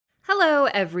Hello,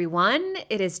 everyone.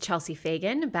 It is Chelsea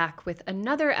Fagan back with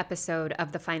another episode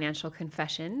of the Financial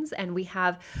Confessions, and we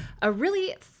have a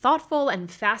really thoughtful and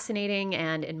fascinating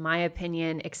and, in my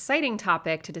opinion, exciting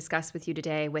topic to discuss with you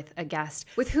today with a guest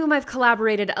with whom I've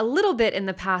collaborated a little bit in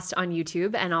the past on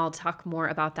YouTube, and I'll talk more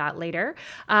about that later.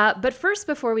 But first,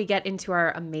 before we get into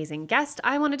our amazing guest,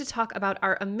 I wanted to talk about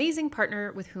our amazing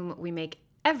partner with whom we make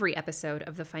every episode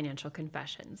of the Financial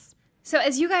Confessions. So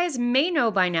as you guys may know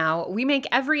by now, we make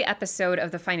every episode of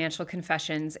the Financial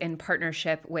Confessions in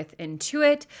partnership with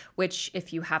Intuit, which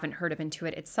if you haven't heard of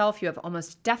Intuit itself, you have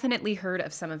almost definitely heard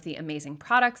of some of the amazing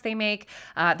products they make.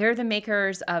 They're the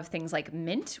makers of things like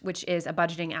Mint, which is a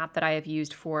budgeting app that I have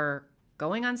used for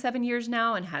going on 7 years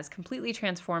now and has completely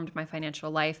transformed my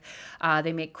financial life.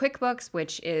 They make QuickBooks,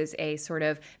 which is a sort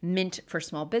of mint for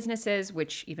small businesses,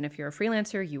 which even if you're a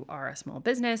freelancer, you are a small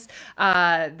business,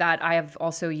 that I have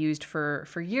also used for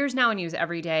years now and use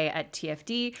every day at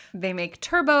TFD. They make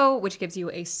Turbo, which gives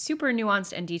you a super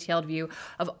nuanced and detailed view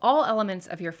of all elements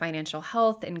of your financial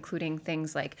health, including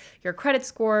things like your credit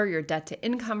score, your debt to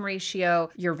income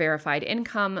ratio, your verified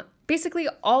income, basically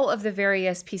all of the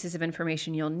various pieces of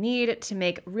information you'll need to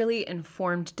make really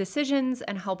informed decisions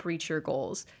and help reach your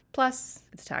goals. Plus,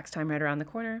 it's tax time right around the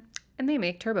corner, and they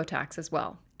make TurboTax as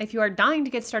well. If you are dying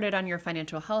to get started on your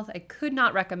financial health, I could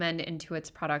not recommend Intuit's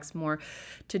products more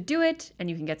to do it, and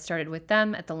you can get started with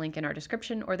them at the link in our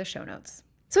description or the show notes.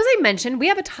 So as I mentioned, we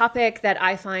have a topic that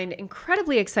I find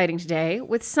incredibly exciting today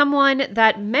with someone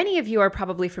that many of you are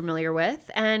probably familiar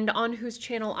with and on whose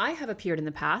channel I have appeared in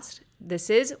the past. This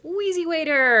is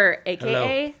WheezyWaiter,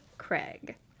 aka Hello.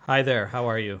 Craig. Hi there. How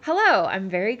are you? Hello, I'm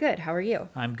very good. How are you?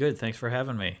 I'm good. Thanks for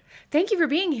having me. Thank you for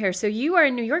being here. So you are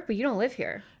in New York, but you don't live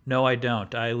here. No, I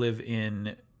don't. I live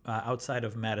in outside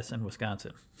of Madison,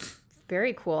 Wisconsin.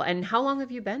 Very cool. And how long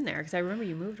have you been there? Because I remember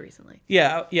you moved recently.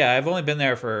 Yeah. I've only been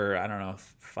there for, I don't know,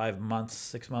 5 months,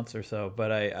 6 months or so.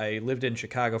 But I lived in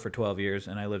Chicago for 12 years,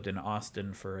 and I lived in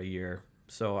Austin for a year.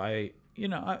 So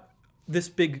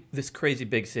this crazy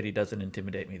big city doesn't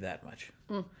intimidate me that much.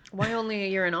 Why only a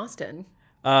year in Austin?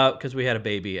 Because we had a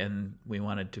baby, and we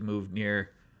wanted to move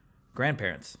near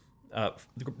grandparents,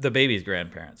 the baby's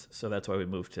grandparents. So that's why we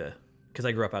moved because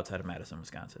I grew up outside of Madison,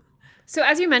 Wisconsin. So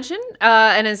as you mentioned,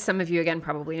 and as some of you again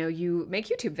probably know, you make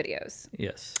YouTube videos.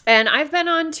 Yes. And I've been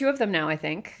on 2 of them now, I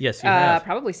think. Yes, you have.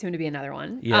 Probably soon to be another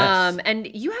one. Yes.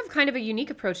 And you have kind of a unique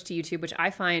approach to YouTube, which I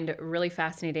find really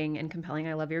fascinating and compelling.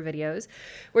 I love your videos,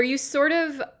 where you sort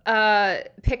of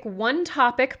pick one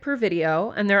topic per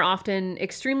video, and they're often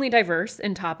extremely diverse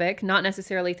in topic, not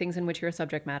necessarily things in which you're a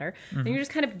subject matter. And you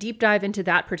just kind of deep dive into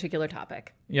that particular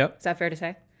topic. Yep. Is that fair to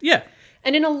say? Yeah.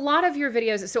 And in a lot of your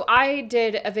videos, so I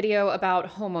did a video about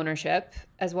home ownership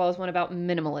as well as one about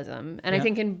minimalism. And I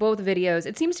think in both videos,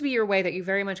 it seems to be your way that you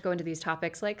very much go into these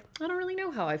topics like, I don't really know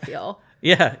how I feel.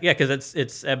 Yeah, because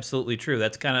it's absolutely true.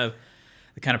 That's kind of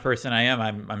the kind of person I am.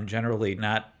 I'm generally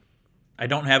not, I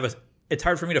don't have it's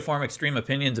hard for me to form extreme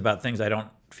opinions about things I don't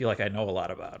feel like I know a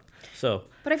lot about. So,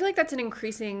 but I feel like that's an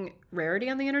increasing rarity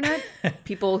on the internet.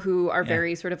 People who are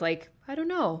very sort of like, I don't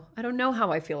know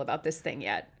how I feel about this thing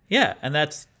yet. Yeah, and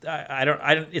that's I don't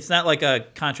it's not like a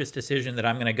conscious decision that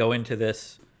I'm going to go into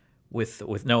this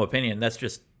with no opinion. That's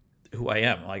just who I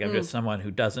am. Like I'm just someone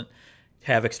who doesn't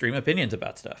have extreme opinions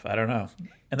about stuff. I don't know.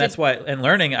 And that's why in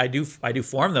learning I do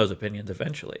form those opinions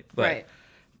eventually. But right.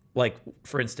 Like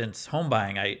for instance, home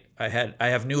buying, I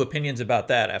have new opinions about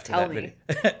that after Tell that me.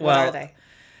 video. What are they?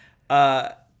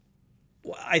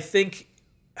 I think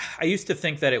I used to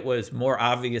think that it was more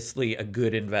obviously a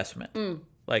good investment.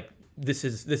 Like this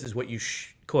is what you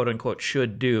quote unquote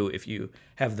should do if you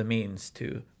have the means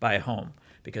to buy a home,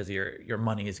 because your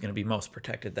money is going to be most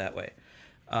protected that way,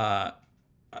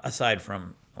 aside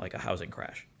from like a housing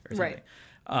crash or something,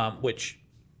 right. Which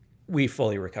we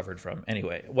fully recovered from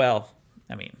anyway. Well,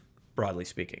 I mean, broadly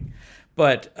speaking,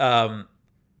 but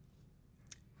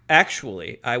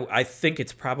actually, I think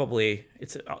it's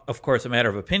of course a matter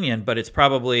of opinion, but it's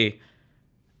probably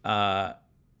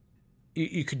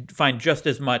you could find just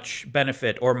as much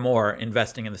benefit or more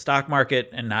investing in the stock market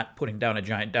and not putting down a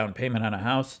giant down payment on a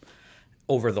house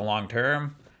over the long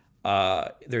term.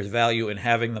 There's value in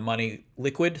having the money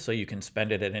liquid so you can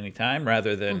spend it at any time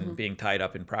rather than being tied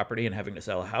up in property and having to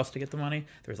sell a house to get the money.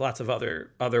 There's lots of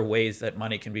other ways that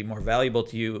money can be more valuable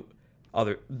to you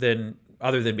other than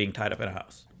being tied up in a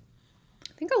house.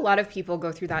 I think a lot of people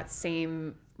go through that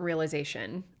same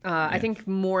realization. I think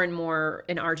more and more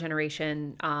in our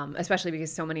generation, especially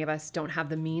because so many of us don't have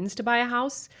the means to buy a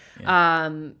house,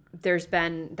 there's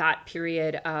been that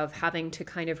period of having to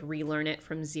kind of relearn it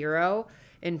from zero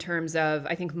in terms of,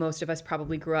 I think most of us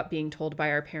probably grew up being told by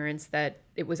our parents that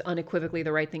it was unequivocally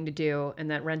the right thing to do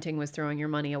and that renting was throwing your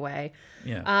money away.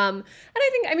 Yeah. And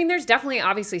I mean, there's definitely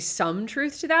obviously some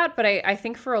truth to that, but I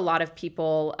think for a lot of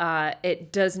people,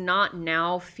 it does not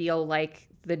now feel like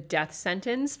the death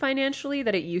sentence financially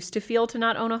that it used to feel to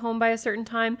not own a home by a certain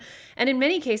time. And in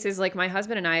many cases, like my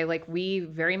husband and I, like we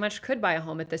very much could buy a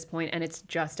home at this point, and it's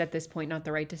just at this point not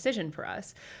the right decision for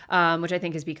us, which I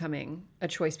think is becoming a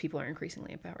choice people are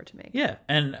increasingly empowered to make. Yeah,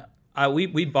 and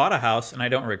we bought a house, and I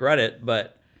don't regret it,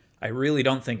 but I really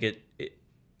don't think it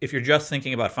if you're just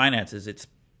thinking about finances, it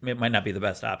might not be the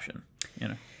best option, you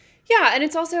know? Yeah, and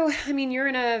it's also, I mean, you're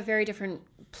in a very different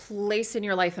place in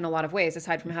your life in a lot of ways.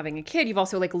 Aside from having a kid, you've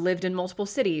also like lived in multiple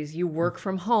cities. You work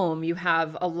from home. You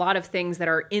have a lot of things that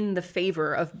are in the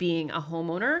favor of being a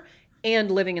homeowner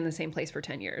and living in the same place for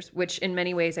 10 years, which in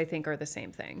many ways I think are the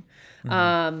same thing.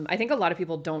 I think a lot of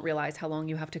people don't realize how long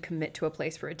you have to commit to a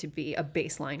place for it to be a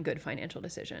baseline good financial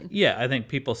decision. Yeah, I think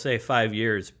people say 5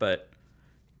 years, but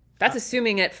that's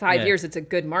assuming at 5 years it's a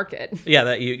good market. Yeah,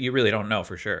 that you really don't know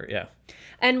for sure. Yeah.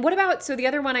 And what about, so the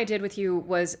other one I did with you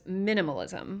was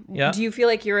minimalism. Yeah. Do you feel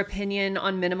like your opinion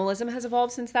on minimalism has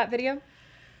evolved since that video?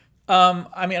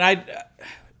 I mean,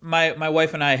 my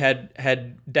wife and I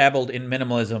had dabbled in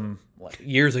minimalism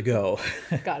years ago.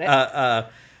 Got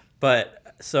it.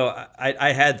 But so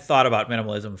I had thought about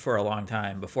minimalism for a long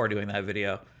time before doing that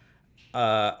video.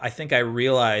 I think I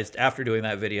realized after doing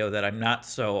that video that I'm not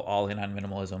so all in on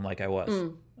minimalism like I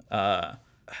was.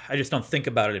 I just don't think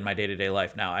about it in my day-to-day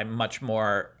life now. I'm much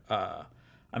more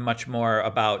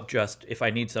about just if I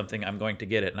need something, I'm going to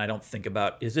get it, and I don't think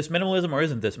about is this minimalism or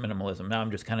isn't this minimalism. Now I'm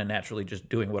just kind of naturally just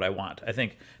doing what I want. I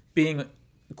think being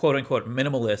quote unquote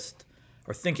minimalist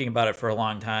or thinking about it for a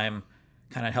long time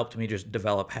kind of helped me just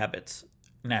develop habits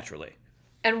naturally.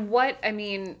 And what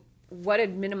did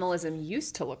minimalism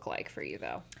used to look like for you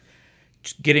though?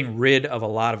 Just getting rid of a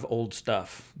lot of old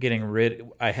stuff.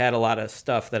 I had a lot of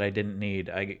stuff that I didn't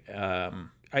need.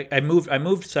 I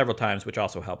moved several times, which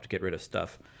also helped get rid of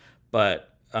stuff.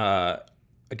 But I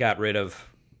got rid of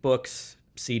books,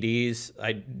 CDs.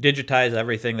 I digitized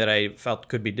everything that I felt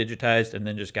could be digitized, and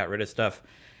then just got rid of stuff.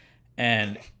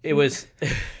 And it was.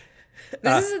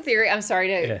 This is a theory. I'm sorry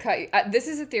to cut you. This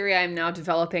is a theory I'm now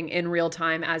developing in real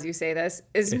time as you say this.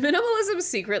 Is minimalism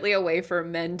secretly a way for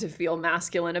men to feel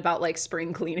masculine about like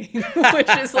spring cleaning, which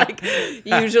is like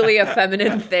usually a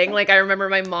feminine thing? Like I remember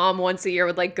my mom once a year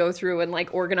would like go through and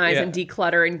like organize and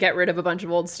declutter and get rid of a bunch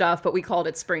of old stuff, but we called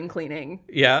it spring cleaning.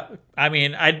 Yeah, I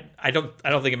mean, I don't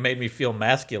think it made me feel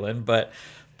masculine, but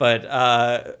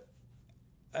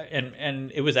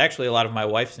and it was actually a lot of my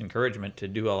wife's encouragement to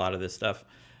do a lot of this stuff.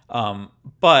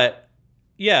 But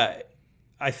yeah,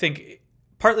 I think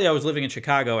partly I was living in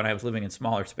Chicago and I was living in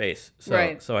smaller space. So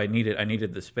I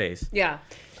needed the space. Yeah.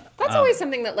 That's always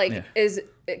something that is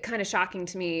kind of shocking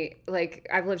to me. Like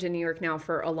I've lived in New York now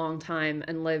for a long time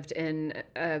and lived in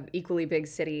a equally big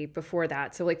city before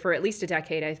that. So like for at least a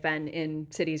decade, I've been in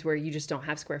cities where you just don't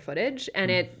have square footage.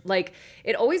 And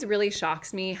it always really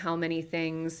shocks me how many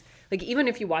things, like even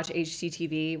if you watch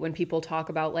HGTV, when people talk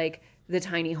about like the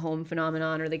tiny home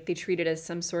phenomenon, or like they treat it as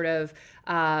some sort of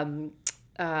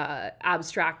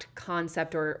abstract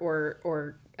concept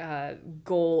or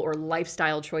goal or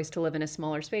lifestyle choice to live in a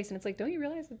smaller space. And it's like, don't you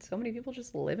realize that so many people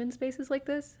just live in spaces like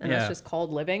this? And it's just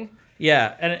called living.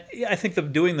 Yeah. And I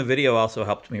think doing the video also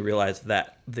helped me realize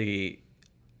that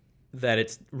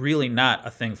it's really not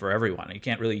a thing for everyone. You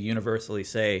can't really universally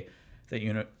say that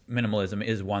minimalism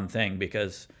is one thing,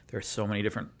 because there's so many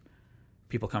different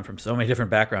people come from so many different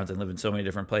backgrounds and live in so many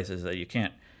different places that you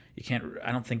can't,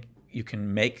 I don't think you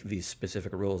can make these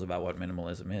specific rules about what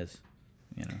minimalism is,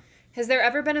 you know? Has there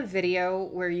ever been a video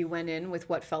where you went in with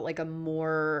what felt like a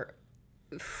more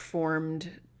formed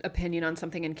opinion on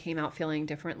something and came out feeling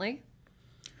differently?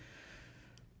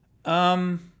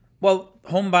 Well,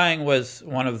 home buying was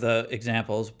one of the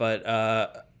examples, but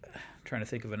I'm trying to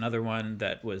think of another one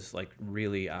that was like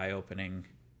really eye-opening.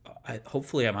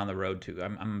 Hopefully I'm on the road to.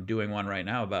 I'm doing one right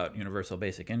now about universal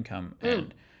basic income,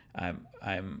 and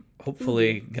I'm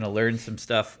hopefully going to learn some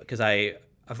stuff, because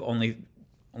I've only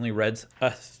read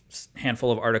a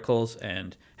handful of articles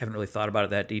and haven't really thought about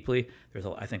it that deeply.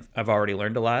 I think I've already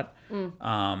learned a lot.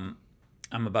 I'm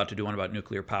about to do one about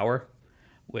nuclear power,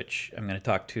 which I'm going to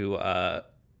talk to a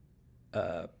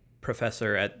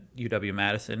professor at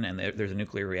UW-Madison, and there's a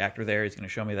nuclear reactor there. He's going to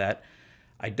show me that.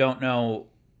 I don't know.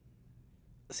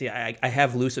 See, I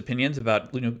have loose opinions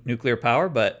about nuclear power,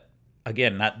 but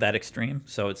again, not that extreme.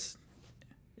 So it's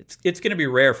going to be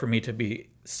rare for me to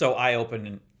be so eye-open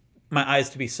and my eyes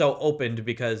to be so opened,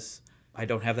 because I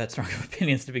don't have that strong of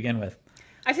opinions to begin with.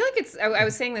 I feel like I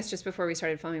was saying this just before we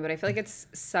started filming, but I feel like it's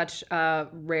such a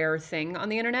rare thing on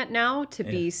the internet now to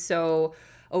be so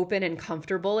open and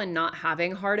comfortable and not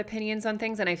having hard opinions on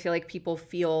things. And I feel like people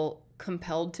feel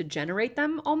compelled to generate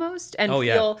them almost and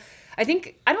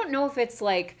I don't know if it's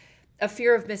like a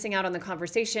fear of missing out on the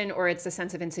conversation or it's a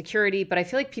sense of insecurity, but I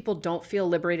feel like people don't feel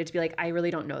liberated to be like, I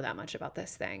really don't know that much about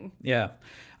this thing. Yeah.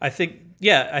 I think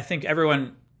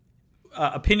everyone,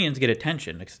 opinions get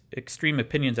attention. Extreme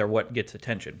opinions are what gets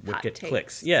attention, what gets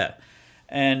clicks. Yeah.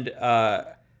 And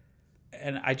I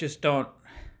just don't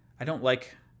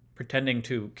like pretending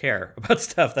to care about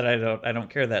stuff that I don't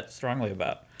care that strongly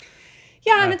about.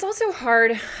 Yeah, and it's also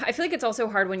hard. I feel like it's also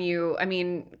hard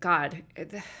when God,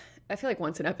 I feel like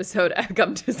once an episode I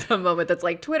come to some moment that's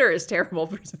like Twitter is terrible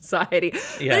for society.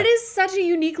 Yeah. But it is such a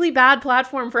uniquely bad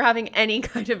platform for having any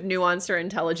kind of nuanced or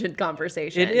intelligent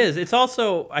conversation. It is. It's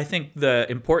also, I think the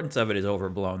importance of it is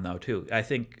overblown though too. I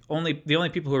think the only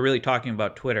people who are really talking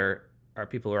about Twitter are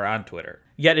people who are on Twitter.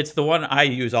 Yet it's the one I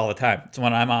use all the time. It's the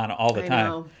one I'm on all the time.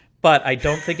 Know. But I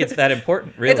don't think it's that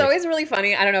important, really. It's always really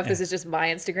funny. I don't know if this is just my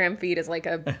Instagram feed as like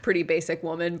a pretty basic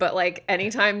woman, but like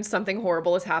anytime something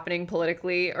horrible is happening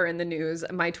politically or in the news,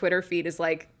 my Twitter feed is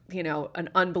like, an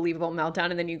unbelievable meltdown.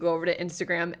 And then you go over to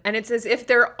Instagram and it's as if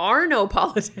there are no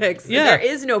politics. Yeah. There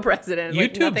is no president.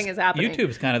 Like nothing is happening.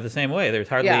 YouTube's kind of the same way. There's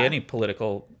hardly any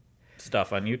political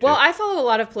stuff on YouTube. Well, I follow a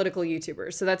lot of political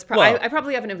YouTubers, so that's I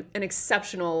probably have an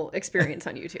exceptional experience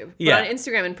on YouTube. But on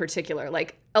Instagram in particular,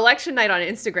 like election night on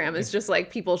Instagram is just like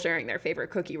people sharing their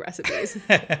favorite cookie recipes.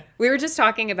 We were just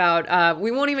talking about, we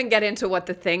won't even get into what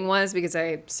the thing was because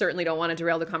I certainly don't want to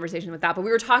derail the conversation with that, but we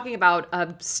were talking about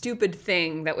a stupid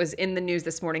thing that was in the news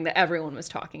this morning that everyone was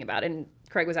talking about, and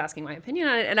Craig was asking my opinion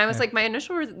on it, and I was like,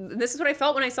 this is what I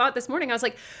felt when I saw it this morning. I was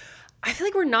like, I feel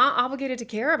like we're not obligated to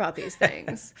care about these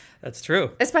things. That's true.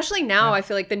 Especially now, I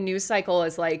feel like the news cycle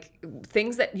is like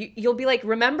things that you'll be like,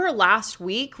 remember last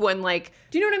week when like,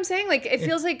 do you know what I'm saying? Like it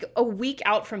feels like a week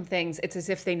out from things. It's as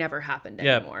if they never happened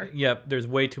anymore. Yep. There's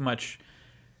way too much.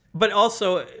 But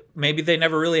also, maybe they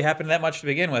never really happened that much to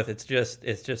begin with. It's just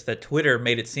that Twitter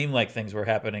made it seem like things were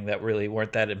happening that really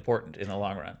weren't that important in the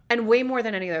long run. And way more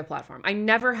than any other platform. I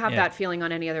never have that feeling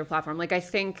on any other platform. Like I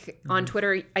think on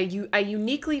Twitter, I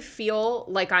uniquely feel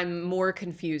like I'm more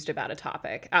confused about a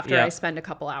topic after I spend a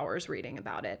couple hours reading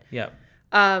about it. Yeah.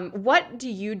 What do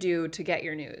you do to get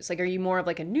your news? Like, are you more of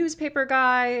like a newspaper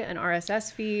guy, an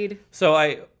RSS feed? So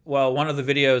one of the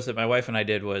videos that my wife and I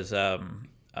did was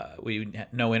we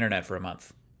had no internet for a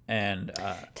month, and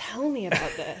tell me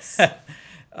about this.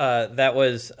 That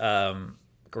was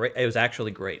great. It was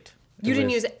actually great. You didn't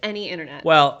use any internet.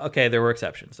 Well, okay, there were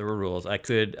exceptions. There were rules. I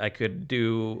could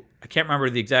do. I can't remember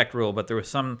the exact rule, but there was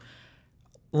some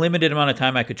limited amount of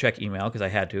time I could check email because I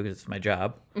had to because it's my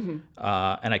job, and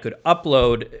I could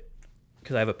upload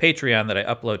because I have a Patreon that I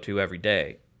upload to every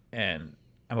day, and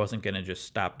I wasn't going to just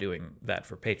stop doing that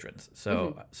for patrons.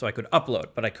 So I could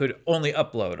upload, but I could only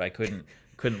upload. I couldn't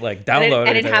like download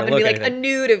and it happened to be like a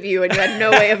nude of you and you had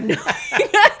no way of knowing.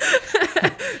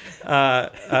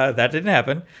 That didn't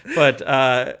happen. But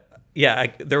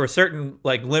there were certain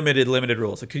like limited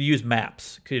rules. I could use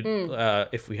maps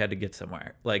if we had to get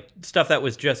somewhere. Like stuff that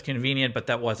was just convenient, but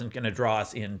that wasn't going to draw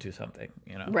us into something,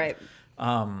 Right.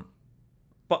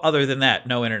 But other than that,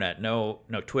 no internet, no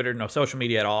Twitter, no social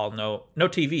media at all, no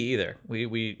TV either.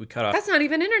 We cut off. That's not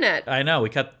even internet. I know.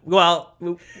 Well,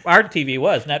 our TV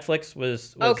was. Netflix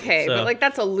was okay, but like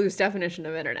that's a loose definition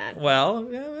of internet. Well,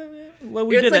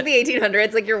 we it's did like the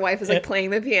 1800s. Like your wife was like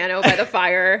playing the piano by the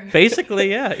fire.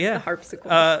 Basically, yeah. The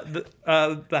harpsichord.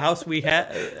 The house we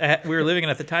were living in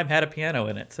at the time had a piano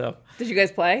in it. So did you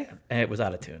guys play? It was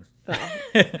out of tune. Oh.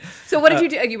 So what did you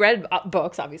do? You read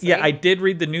books, obviously. Yeah, I did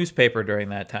read the newspaper during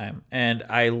that time, and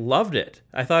I loved it.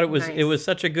 I thought it was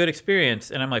such a good experience,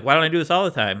 and I'm like, why don't I do this all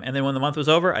the time? And then when the month was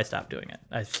over, I stopped doing it.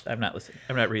 I'm not listening.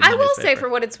 I'm not reading. I will say, for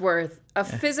what it's worth, a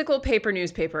physical paper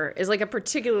newspaper is like a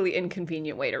particularly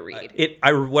inconvenient way to read.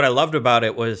 What I loved about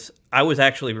it was I was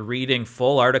actually reading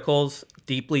full articles,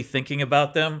 deeply thinking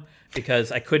about them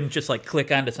because I couldn't just like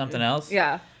click onto something else.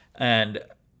 Yeah. And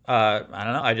I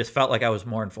don't know. I just felt like I was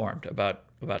more informed about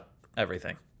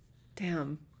everything.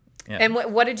 Damn. Yeah. And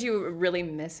what did you really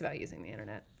miss about using the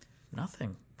internet?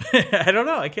 Nothing. I don't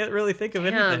know. I can't really think of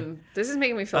anything. This is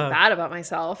making me feel bad about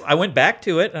myself. I went back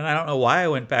to it, and I don't know why I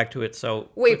went back to it so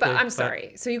Wait, quickly, but I'm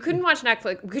sorry. So you couldn't watch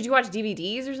Netflix. Could you watch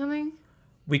DVDs or something?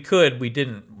 We could. We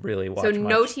didn't really watch So much.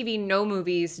 no TV, no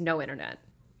movies, no internet.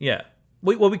 Yeah.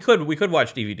 We could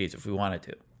watch DVDs if we wanted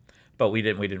to, but we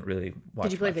didn't really watch.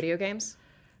 Did you play video games?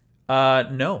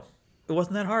 No, it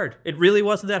wasn't that hard. It really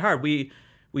wasn't that hard. We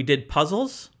did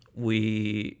puzzles.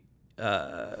 We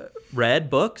read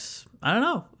books. I don't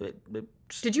know.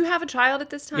 Did you have a child at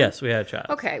this time? Yes, we had a child.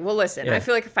 Okay, well, listen, Yeah. I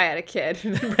feel like if I had a kid,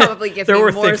 it would probably give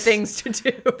me more things to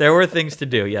do. There were things to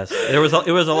do. Yes, it was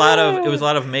a lot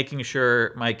of making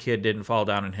sure my kid didn't fall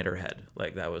down and hit her head.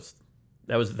 Like that was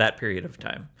that period of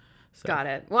time. So, got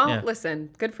it. Well, yeah. Listen,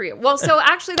 good for you. Well, so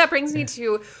actually that brings me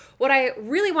to what I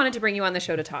really wanted to bring you on the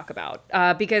show to talk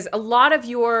about, because a lot of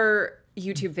your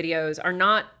YouTube videos are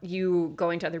not you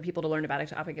going to other people to learn about a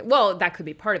topic. Well, that could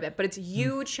be part of it, but it's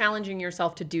you challenging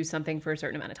yourself to do something for a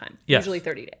certain amount of time, Yes. usually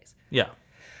 30 days. Yeah.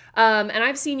 And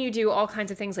I've seen you do all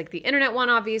kinds of things, like the internet one,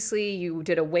 obviously. You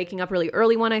did a waking up really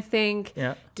early one, I think.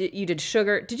 Yeah. You did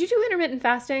sugar. Did you do intermittent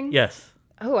fasting? Yes.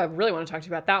 Oh, I really want to talk to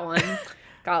you about that one.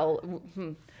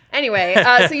 Anyway,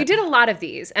 so you did a lot of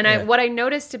these. And what I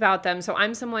noticed about them, so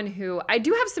I'm someone who, I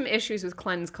do have some issues with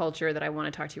cleanse culture that I want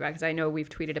to talk to you about, because I know we've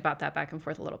tweeted about that back and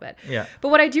forth a little bit. Yeah. But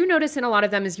what I do notice in a lot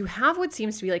of them is you have what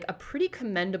seems to be like a pretty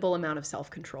commendable amount of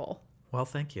self-control. Well,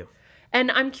 thank you.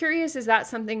 And I'm curious, is that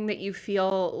something that you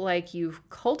feel like you've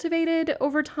cultivated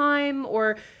over time?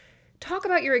 Or talk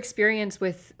about your experience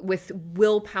with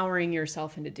willpowering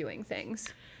yourself into doing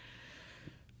things.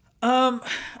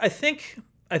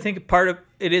 I think part of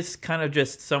it is kind of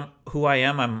just who I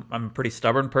am. I'm a pretty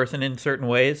stubborn person in certain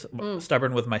ways.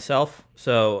 Stubborn with myself.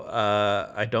 So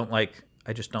I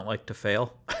just don't like to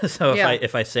fail. So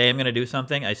if I say I'm going to do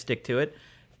something, I stick to it.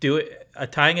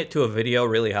 Tying it to a video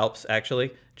really helps,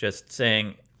 actually. Just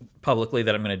saying publicly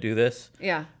that I'm going to do this.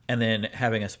 Yeah. And then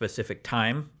having a specific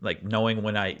time, like knowing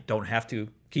when I don't have to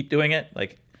keep doing it,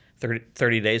 like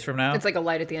 30 days from now. It's like a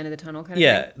light at the end of the tunnel kind of thing.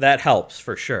 Yeah, that helps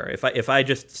for sure. If I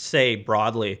just say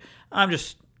broadly, I'm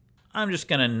just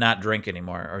going to not drink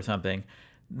anymore or something,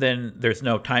 then there's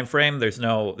no time frame, there's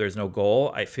no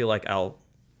goal. I feel like I'll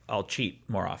cheat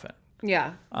more often.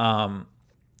 Yeah.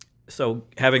 So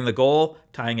having the goal,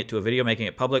 tying it to a video, making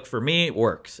it public, for me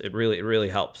works. It really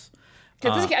helps.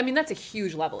 I mean, that's a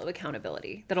huge level of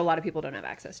accountability that a lot of people don't have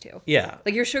access to. Yeah.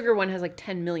 Like your sugar one has like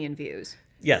 10 million views.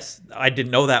 Yes, I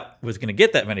didn't know that was going to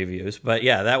get that many views, but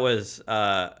yeah, that was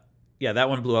that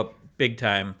one blew up big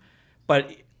time.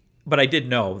 But I did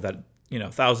know that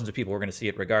thousands of people were going to see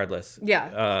it regardless.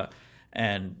 Yeah.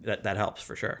 And that helps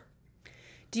for sure.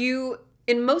 Do you,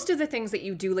 in most of the things that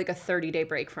you do like a 30-day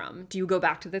break from, do you go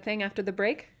back to the thing after the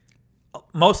break?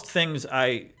 Most things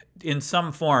in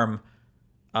some form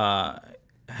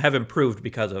have improved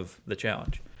because of the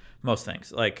challenge. Most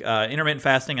things, like intermittent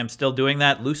fasting, I'm still doing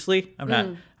that loosely. I'm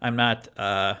not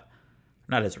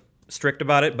as strict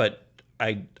about it, but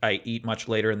I eat much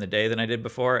later in the day than I did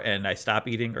before, and I stop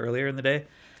eating earlier in the day.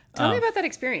 Tell me about that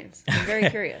experience. I'm very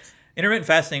curious. Intermittent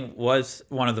fasting was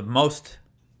one of the most,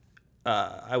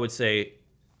 I would say,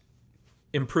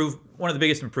 one of the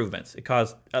biggest improvements. It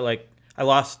caused I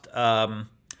lost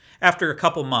after a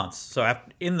couple months. So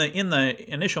in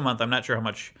the initial month, I'm not sure how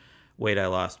much weight I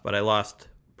lost, but I lost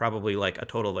probably like a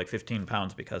total of like 15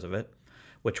 pounds because of it,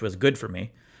 which was good for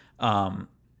me. And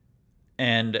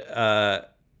I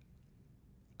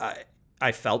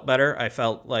felt better. I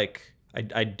felt like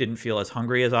I didn't feel as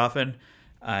hungry as often.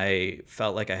 I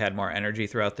felt like I had more energy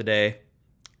throughout the day.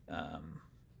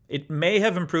 It may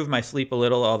have improved my sleep a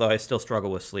little, although I still struggle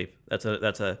with sleep. That's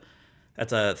a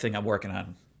thing I'm working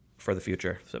on for the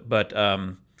future. So, but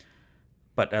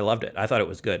I loved it. I thought it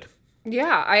was good.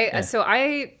 Yeah, so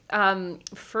I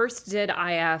first did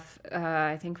IF,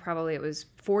 I think probably it was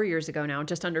 4 years ago now,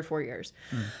 just under 4 years.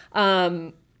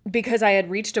 Because I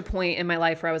had reached a point in my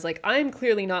life where I was like, I'm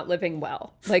clearly not living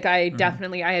well. Like I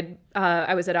definitely,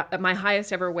 I was at my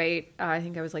highest ever weight. I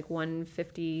think I was like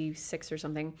 156 or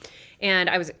something. And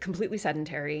I was completely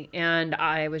sedentary, and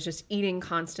I was just eating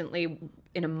constantly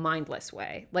in a mindless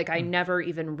way. Like I never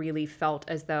even really felt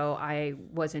as though I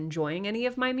was enjoying any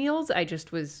of my meals. I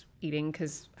just was eating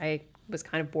because I was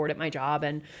kind of bored at my job,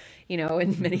 and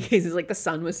in many cases like the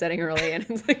sun was setting early and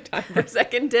it's like time for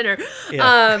second dinner.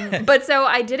 Yeah. But so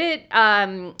I did it,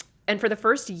 and for the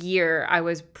first year I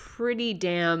was pretty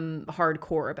damn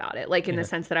hardcore about it, like in the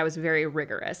sense that I was very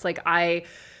rigorous. Like I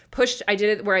did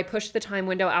it where I pushed the time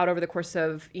window out over the course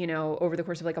of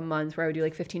like a month, where I would do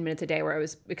like 15 minutes a day, where I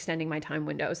was extending my time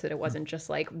window so that it wasn't just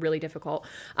like really difficult.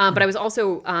 But I was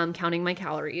also counting my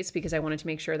calories, because I wanted to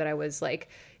make sure that I was like,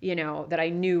 that I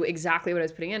knew exactly what I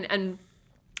was putting in. And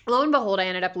lo and behold, I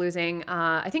ended up losing,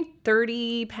 I think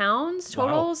 30 pounds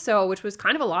total. Wow. So, which was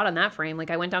kind of a lot on that frame.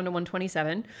 Like I went down to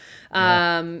 127,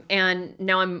 and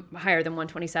now I'm higher than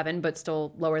 127, but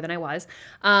still lower than I was.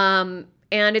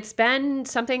 And it's been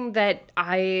something that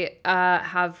I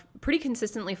have pretty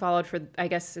consistently followed for, I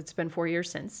guess it's been 4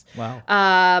 years since. Wow.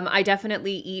 I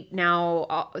definitely eat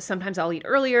now. Sometimes I'll eat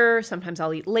earlier. Sometimes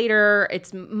I'll eat later.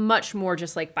 It's much more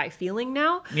just like by feeling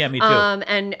now. Yeah, me too.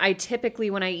 And I typically,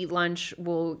 when I eat lunch,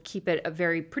 will keep it a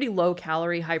pretty low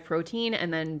calorie, high protein,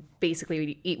 and then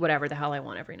basically eat whatever the hell I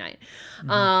want every night.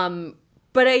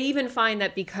 But I even find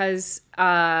that because,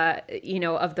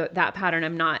 of that pattern,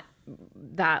 I'm not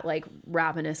that like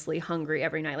ravenously hungry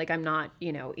every night. Like I'm not,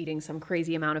 eating some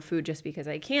crazy amount of food just because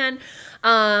I can.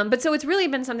 But so it's really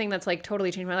been something that's like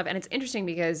totally changed my life. And it's interesting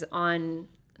because on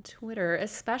Twitter,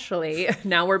 especially,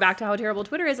 now we're back to how terrible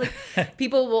Twitter is. Like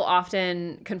people will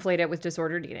often conflate it with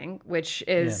disordered eating, which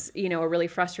is, a really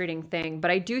frustrating thing.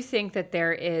 But I do think that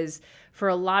there is, for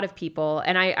a lot of people,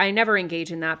 and I never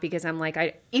engage in that because I'm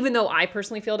like, even though I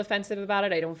personally feel defensive about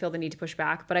it, I don't feel the need to push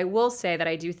back. But I will say that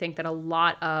I do think that a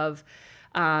lot of,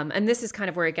 and this is kind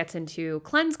of where it gets into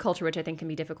cleanse culture, which I think can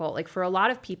be difficult. Like for a lot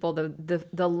of people,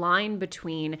 the line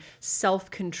between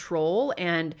self-control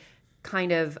and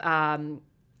kind of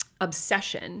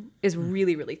obsession is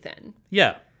really, really thin.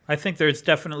 Yeah, I think there's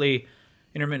definitely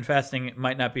intermittent fasting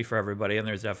might not be for everybody, and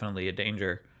there's definitely a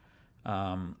danger.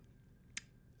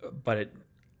 But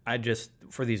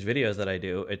for these videos that I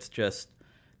do, it's just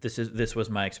this was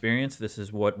my experience. This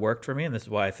is what worked for me, and this is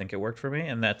why I think it worked for me,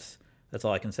 and that's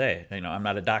all I can say. I'm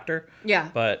not a doctor. Yeah.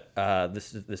 But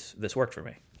this worked for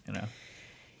me.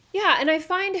 Yeah, and I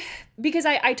find, because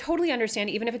I totally understand,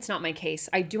 even if it's not my case,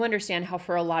 I do understand how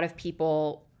for a lot of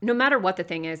people, no matter what the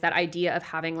thing is, that idea of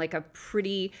having like a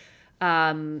pretty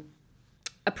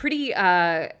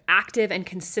active and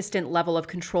consistent level of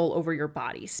control over your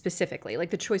body, specifically, like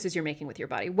the choices you're making with your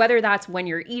body, whether that's when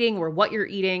you're eating or what you're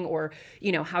eating or,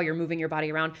 how you're moving your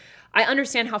body around. I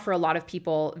understand how for a lot of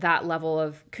people that level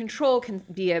of control can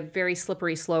be a very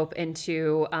slippery slope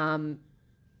into,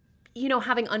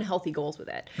 having unhealthy goals with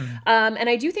it. And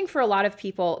I do think for a lot of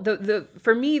people,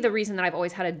 for me, the reason that I've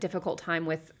always had a difficult time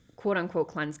with quote unquote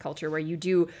cleanse culture, where you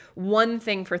do one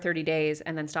thing for 30 days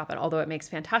and then stop it, although it makes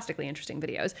fantastically interesting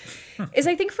videos, is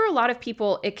I think for a lot of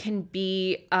people, it can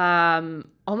be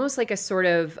almost like a sort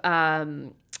of,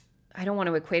 I don't want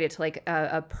to equate it to like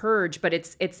a purge, but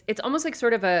it's almost like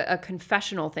sort of a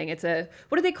confessional thing. It's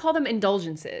what do they call them?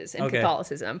 Indulgences in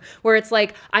Catholicism, where it's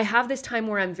like, I have this time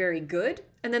where I'm very good,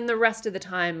 and then the rest of the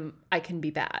time I can be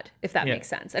bad, if that makes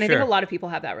sense. And I think a lot of people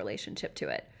have that relationship to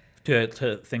it.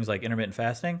 To things like intermittent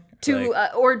fasting?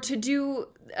 Or to do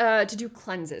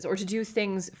cleanses, or to do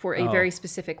things for a very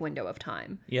specific window of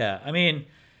time. Yeah. I mean,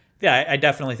 yeah, I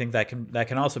definitely think that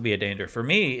can also be a danger. For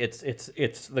me, it's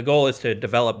the goal is to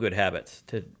develop good habits,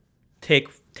 to take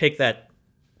that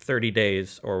 30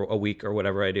 days or a week or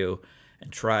whatever I do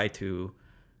and try to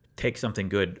take something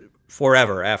good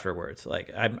forever afterwards.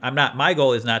 Like I'm not, my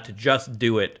goal is not to just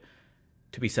do it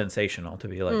to be sensational, to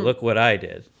be like, look what I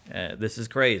did. This is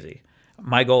crazy.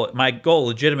 My goal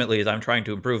legitimately is I'm trying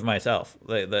to improve myself.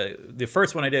 The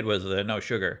first one I did was the no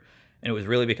sugar. And it was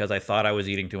really because I thought I was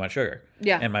eating too much sugar.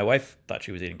 Yeah. And my wife thought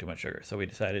she was eating too much sugar. So we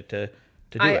decided to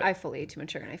do it. I fully eat too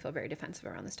much sugar, and I feel very defensive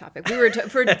around this topic. We were,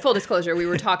 for full disclosure, we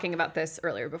were talking about this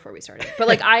earlier before we started. But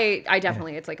like, I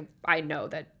definitely, it's like, I know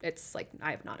that it's like,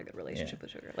 I have not a good relationship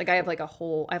with sugar. Like I have like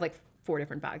 4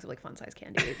 different bags of like fun size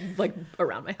candy like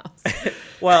around my house.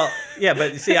 Well, yeah,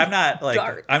 but see, I'm not like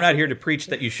Dark. I'm not here to preach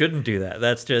that you shouldn't do that.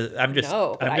 That's just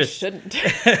I shouldn't.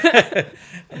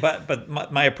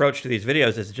 but my approach to these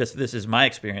videos is just, this is my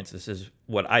experience. This is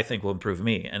what I think will improve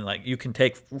me, and like you can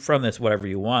take from this whatever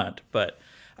you want. But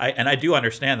I do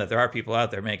understand that there are people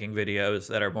out there making videos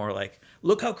that are more like,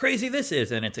 look how crazy this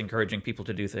is, and it's encouraging people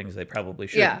to do things they probably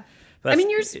shouldn't. Yeah. I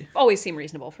mean, yours always seem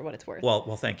reasonable for what it's worth.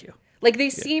 Well, thank you. Like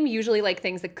they seem usually like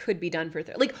things that could be done for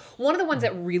like one of the ones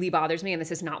that really bothers me, and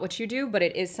this is not what you do, but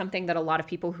it is something that a lot of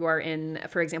people who are in,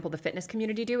 for example, the fitness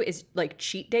community do, is like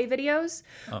cheat day videos,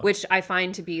 which I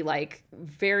find to be like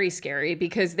very scary,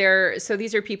 because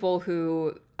these are people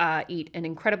who eat an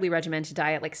incredibly regimented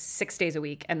diet like 6 days a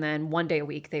week, and then 1 day a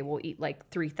week they will eat like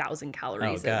 3,000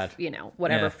 calories of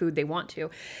whatever food they want to,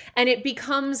 and it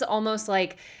becomes almost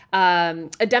like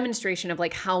a demonstration of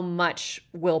like how much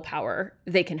willpower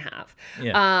they can have.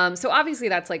 Yeah. So obviously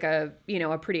that's like a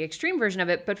pretty extreme version of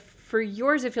it, but for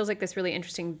yours it feels like this really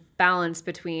interesting balance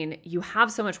between, you have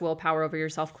so much willpower over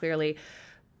yourself clearly,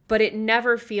 but it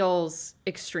never feels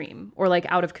extreme or like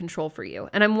out of control for you.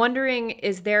 And I'm wondering,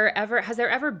 has there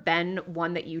ever been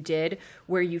one that you did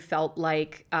where you felt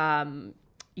like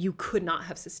you could not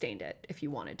have sustained it if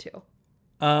you wanted to?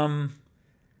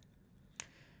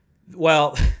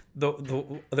 Well,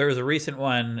 there was a recent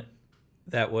one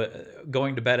that was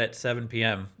going to bed at 7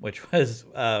 p.m., which was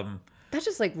That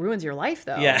just like ruins your life,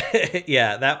 though. Yeah,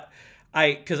 yeah.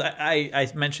 Because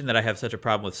I mentioned that I have such a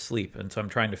problem with sleep, and so I'm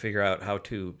trying to figure out how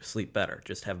to sleep better.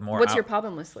 Just have more. What's your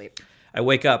problem with sleep? I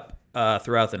wake up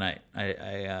throughout the night.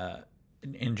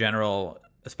 In general,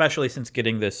 especially since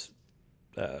getting this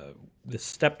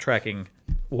step tracking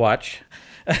watch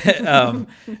that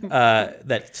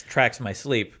tracks my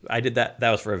sleep. I did that.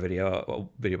 That was for a video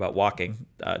about walking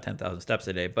 10,000 steps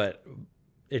a day, but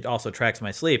it also tracks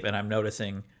my sleep, and I'm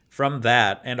noticing from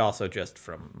that, and also just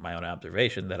from my own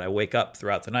observation, that I wake up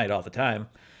throughout the night all the time,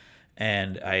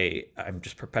 and I'm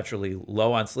just perpetually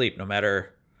low on sleep, no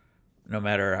matter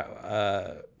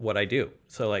what I do.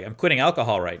 So like I'm quitting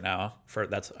alcohol right now for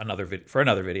another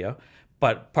video.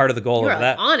 But part of the goal of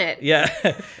that on it.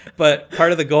 Yeah. But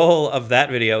part of the goal of that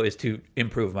video is to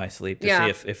improve my sleep, to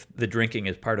see if the drinking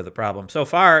is part of the problem. So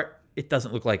far, it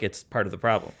doesn't look like it's part of the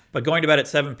problem. But going to bed at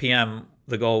 7 p.m.,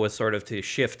 the goal was sort of to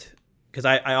shift, because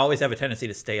I always have a tendency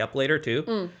to stay up later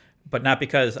too, but not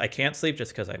because I can't sleep,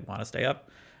 just because I want to stay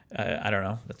up. I don't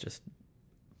know. That's just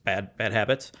bad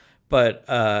habits. But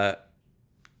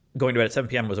going to bed at 7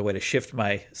 p.m. was a way to shift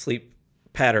my sleep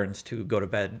patterns to go to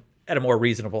bed at a more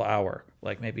reasonable hour,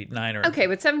 like maybe 9 or... Okay,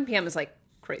 but 7 p.m. is like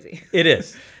crazy. It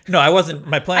is. No, I wasn't...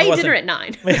 My plan wasn't... I ate dinner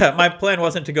at 9. Yeah, my plan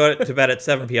wasn't to go to bed at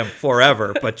 7 p.m.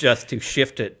 forever, but just to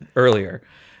shift it earlier.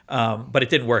 But it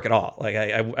didn't work at all. Like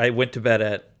I went to bed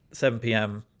at 7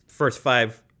 p.m. first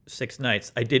 5-6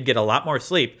 nights. I did get a lot more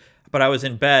sleep, but I was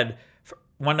in bed...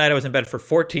 One night I was in bed for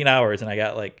 14 hours, and I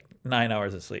got like 9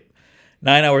 hours of sleep.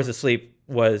 9 hours of sleep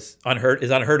is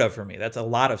unheard of for me. That's a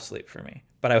lot of sleep for me.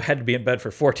 But I had to be in bed for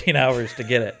 14 hours to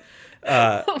get it.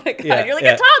 Oh my God, you're like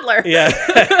a toddler. Yeah.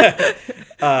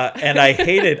 And I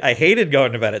hated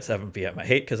going to bed at 7 p.m.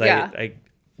 Because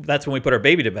that's when we put our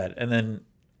baby to bed, and then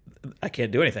I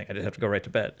can't do anything. I just have to go right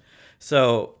to bed.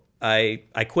 So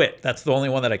I quit. That's the only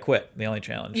one that I quit. The only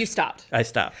challenge. You stopped. I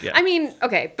stopped. Yeah. I mean,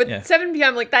 okay, but 7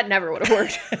 p.m. like that never would have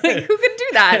worked. Like, who could do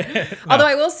that? No. Although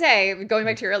I will say, going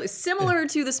back to your early, similar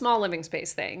to the small living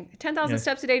space thing, 10,000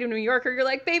 steps a day to New Yorker, you're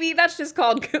like, baby, that's just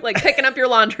called like picking up your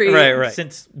laundry. Right.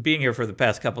 Since being here for the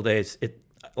past couple days,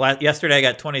 yesterday I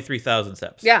got 23,000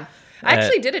 steps. Yeah. I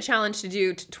actually did a challenge to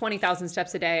do 20,000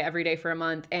 steps a day every day for a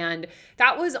month. And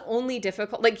that was only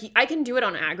difficult. Like I can do it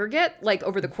on aggregate, like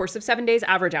over the course of 7 days,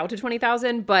 average out to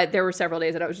 20,000. But there were several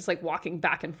days that I was just like walking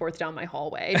back and forth down my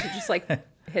hallway to just like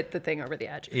hit the thing over the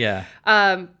edge. Yeah.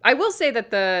 I will say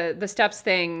that the steps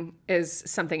thing is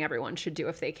something everyone should do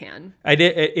if they can.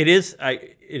 It is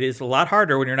a lot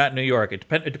harder when you're not in New York.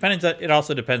 It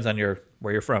also depends on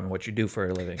where you're from and what you do for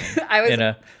a living.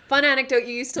 Fun anecdote.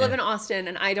 You used to live in Austin,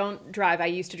 and I don't drive. I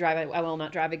used to drive. I will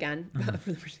not drive again for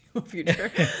the foreseeable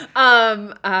future.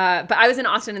 But I was in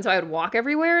Austin, and so I would walk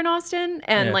everywhere in Austin,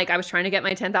 and like I was trying to get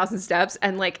my 10,000 steps,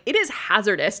 and like it is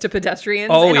hazardous to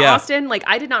pedestrians in Austin. Like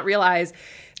I did not realize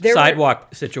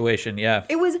sidewalk situation. Yeah,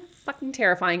 it was fucking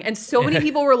terrifying, and so many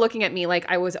people were looking at me like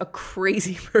I was a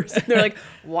crazy person. They're like,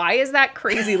 "Why is that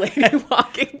crazy lady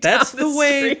walking down the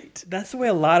street?" That's the way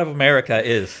a lot of America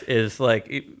is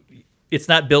like. It's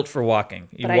not built for walking.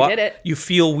 I did it. You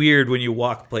feel weird when you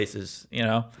walk places, you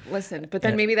know? Listen, but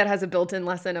then maybe that has a built-in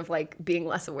lesson of like being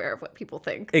less aware of what people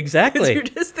think. Exactly. You're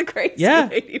just the crazy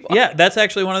lady walking. Yeah, that's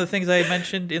actually one of the things I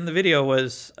mentioned in the video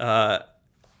was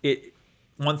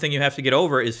one thing you have to get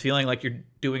over is feeling like you're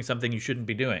doing something you shouldn't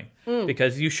be doing.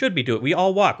 Because you should be doing it. We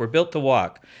all walk. We're built to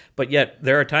walk. But yet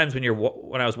there are times when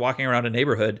I was walking around a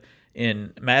neighborhood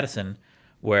in Madison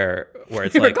where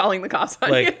it's you like were calling the cops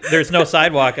on like you. there's no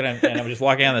sidewalk and I'm just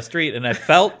walking on the street, and I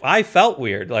felt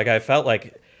weird. Like I felt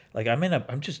like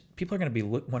people are going to be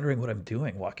wondering what I'm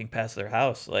doing walking past their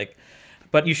house. Like,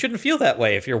 but you shouldn't feel that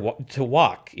way if you're to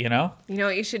walk, you know? You know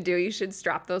what you should do? You should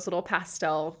strap those little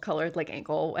pastel colored like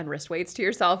ankle and wrist weights to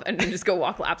yourself and just go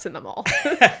walk laps in the mall.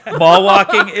 Mall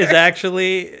walking is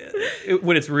actually,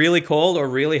 when it's really cold or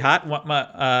really hot.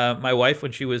 My wife,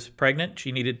 when she was pregnant,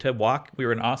 she needed to walk. We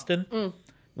were in Austin.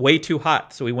 Way too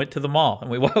hot, so we went to the mall and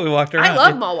we walked around. I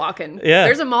love mall walking. Yeah,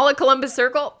 there's a mall at Columbus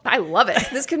Circle. I love it.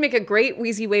 This could make a great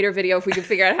WheezyWaiter video if we could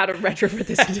figure out how to retrofit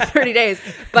this into 30 days.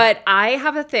 But I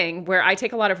have a thing where I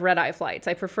take a lot of red-eye flights.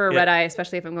 I prefer red-eye,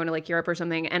 especially if I'm going to like Europe or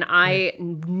something, and I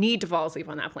need to fall asleep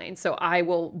on that plane. So I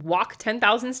will walk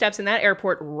 10,000 steps in that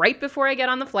airport right before I get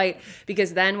on the flight,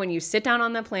 because then when you sit down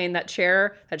on the plane, that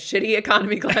chair, that shitty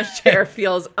economy class chair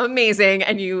feels amazing,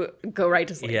 and you go right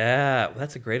to sleep. Yeah,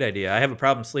 that's a great idea. I have a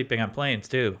problem problem sleeping on planes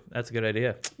too. That's a good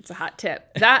idea. It's a hot tip.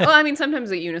 Well, I mean, sometimes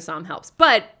the Unisom helps,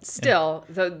 but still,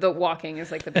 the walking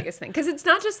is like the biggest thing because it's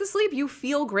not just the sleep. You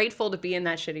feel grateful to be in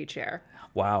that shitty chair.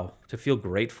 Wow, to feel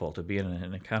grateful to be in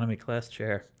an economy class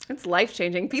chair. It's life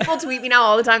changing. People tweet me now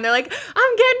all the time. They're like,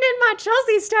 "I'm getting in my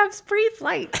Chelsea steps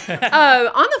pre-flight."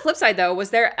 On the flip side, though, was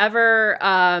there ever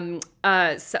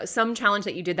some challenge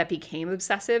that you did that became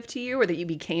obsessive to you, or that you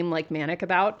became like manic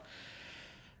about?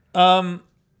 None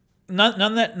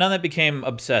that became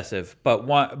obsessive, but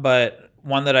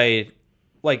one that I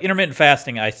like. Intermittent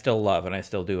fasting, I still love and I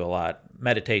still do a lot.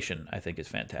 Meditation, I think, is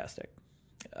fantastic.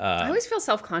 I always feel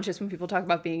self-conscious when people talk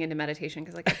about being into meditation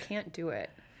because, like, I can't do it.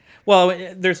 Well,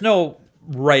 there's no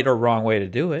right or wrong way to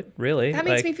do it, really. That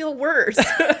makes me feel worse.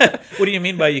 What do you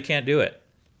mean by you can't do it?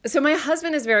 So my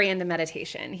husband is very into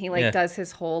meditation. He does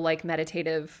his whole like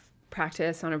meditative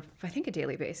practice on I think a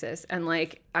daily basis. And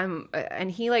like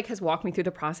and he like has walked me through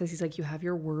the process. He's like, you have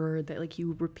your word that like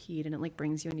you repeat and it like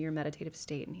brings you into your meditative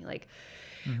state. And he like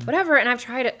whatever. And I've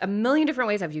tried it a million different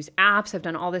ways. I've used apps, I've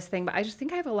done all this thing, but I just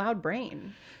think I have a loud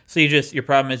brain. So your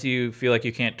problem is you feel like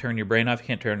you can't turn your brain off, you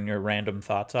can't turn your random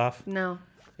thoughts off? No.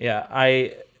 Yeah,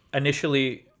 I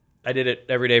did it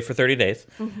every day for 30 days.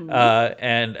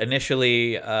 And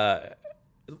initially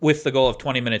with the goal of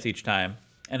 20 minutes each time.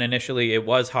 And initially it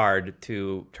was hard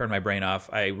to turn my brain off.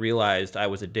 I realized I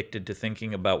was addicted to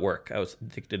thinking about work. I was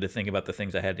addicted to thinking about the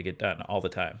things I had to get done all the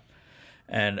time.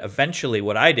 And eventually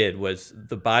what I did was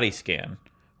the body scan,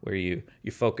 where you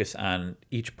focus on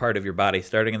each part of your body,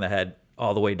 starting in the head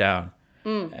all the way down.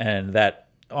 And that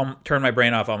turned my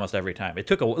brain off almost every time. It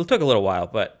took a little while,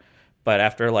 but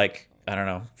after like, I don't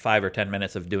know, 5 or 10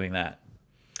 minutes of doing that.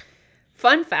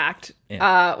 Fun fact, when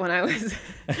I was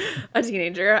a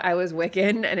teenager, I was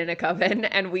Wiccan and in a coven,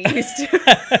 and we used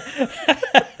to...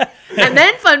 And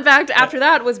then, fun fact, after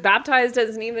that, was baptized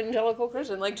as an evangelical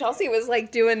Christian. Like, Chelsea was,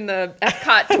 like, doing the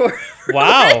Epcot tour.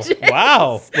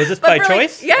 Wow. Was this by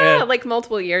choice? Like, like,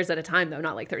 multiple years at a time, though,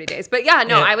 not like 30 days. But,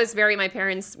 I was my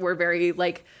parents were very,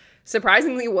 like...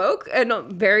 surprisingly woke and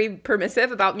very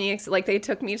permissive about me. Like they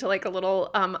took me to like a little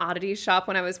oddity shop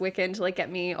when I was Wiccan to like get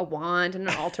me a wand and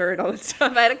an altar and all that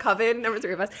stuff. I had a coven. There were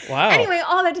 3 of us. Wow. Anyway,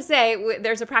 all that to say,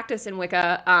 there's a practice in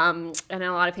Wicca and in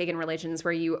a lot of pagan religions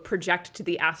where you project to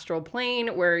the astral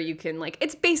plane, where you can like,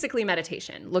 it's basically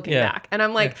meditation looking back. And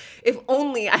I'm like, if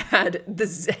only I had the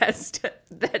zest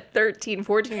that 13,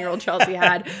 14-year-old Chelsea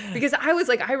had, because I was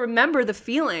like, I remember the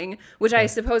feeling, which I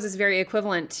suppose is very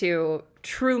equivalent to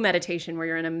true meditation, where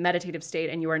you're in a meditative state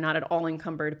and you are not at all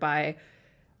encumbered by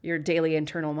your daily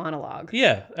internal monologue.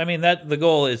 Yeah, I mean the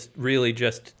goal is really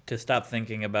just to stop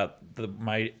thinking about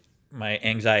my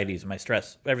anxieties, my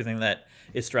stress, everything that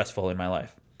is stressful in my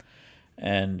life.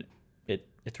 And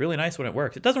it's really nice when it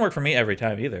works. It doesn't work for me every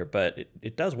time either, but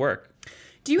it does work.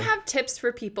 Do you have tips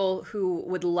for people who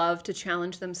would love to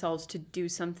challenge themselves to do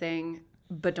something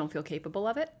but don't feel capable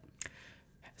of it?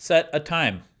 Set a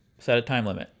time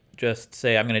limit. Just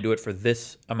say, I'm going to do it for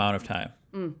this amount of time.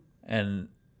 And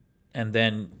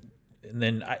then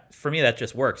for me, that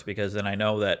just works, because then I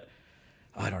know that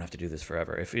I don't have to do this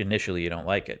forever if initially you don't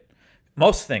like it.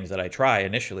 Most things that I try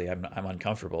initially, I'm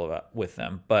uncomfortable with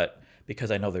them, but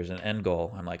because I know there's an end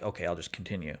goal, I'm like, okay, I'll just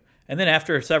continue. And then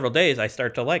after several days, I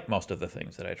start to like most of the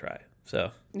things that I try.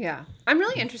 So yeah, I'm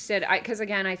really interested because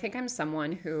again, I think I'm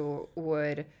someone who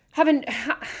would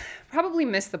probably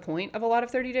miss the point of a lot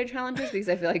of 30-day challenges, because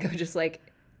I feel like I would just like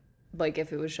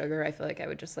if it was sugar, I feel like I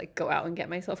would just like go out and get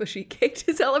myself a sheet cake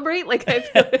to celebrate. Like I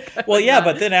feel like well, yeah,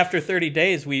 but then after 30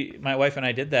 days, my wife and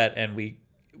I did that, and we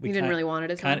didn't really want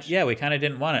it as much. Yeah, we kind of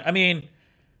didn't want it. I mean,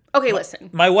 okay, listen.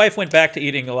 My wife went back to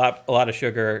eating a lot of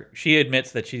sugar. She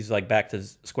admits that she's like back to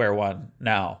square one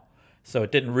now. So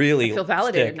it didn't really I feel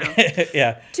validated stick. now.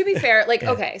 Yeah. To be fair, like,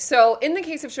 okay, so in the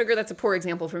case of sugar, that's a poor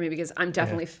example for me, because I'm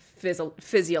definitely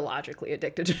physiologically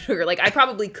addicted to sugar. Like, I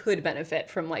probably could benefit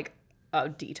from, like, a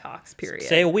detox period.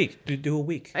 Say a week. Do a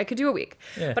week. I could do a week.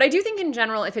 Yeah. But I do think in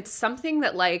general, if it's something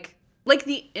that, like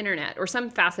the internet or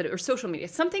some facet or social media,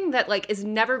 something that, like, is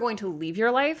never going to leave your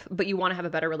life, but you want to have a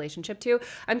better relationship to,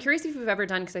 I'm curious if you've ever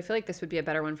done, because I feel like this would be a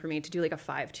better one for me, to do, like, a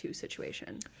 5-2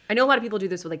 situation. I know a lot of people do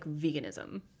this with, like,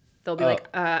 veganism. They'll be like,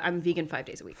 I'm vegan 5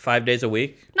 days a week. 5 days a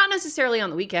week? Not necessarily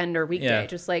on the weekend or weekday,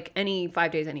 just like any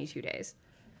 5 days, any 2 days.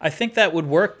 I think that would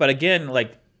work, but again,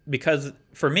 like, because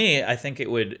for me, I think it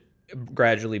would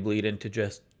gradually bleed into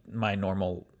just my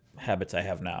normal habits I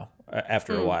have now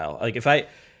after a while. Like if I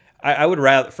would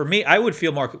rather, for me, I would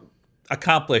feel more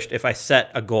accomplished if I set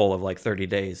a goal of like 30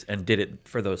 days and did it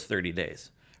for those 30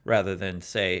 days, rather than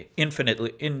say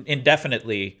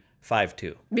indefinitely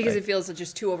 5-2. Because it feels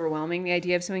just too overwhelming, the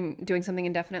idea of doing something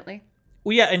indefinitely?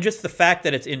 Well, yeah, and just the fact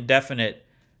that it's indefinite,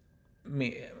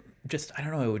 I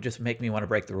don't know, it would just make me want to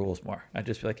break the rules more. I'd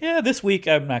just be like, yeah, this week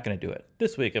I'm not going to do it.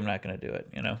 This week I'm not going to do it,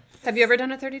 you know? Have you ever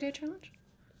done a 30-day challenge?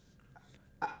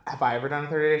 Have I ever done a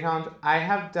 30-day challenge? I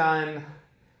have done,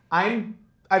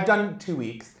 I've done 2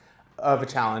 weeks of a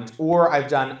challenge, or I've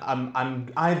done,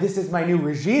 this is my new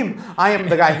regime. I am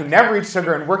the guy who never eats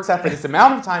sugar and works out for this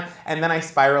amount of time, and then I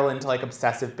spiral into like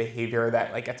obsessive behavior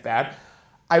that like gets bad.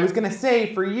 I was gonna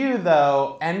say for you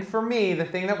though, and for me, the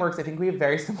thing that works, I think we have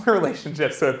very similar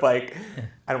relationships with like,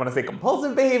 I don't wanna say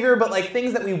compulsive behavior, but like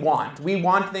things that we want. We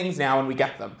want things now and we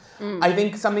get them. I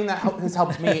think something that has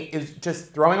helped me is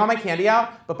just throwing all my candy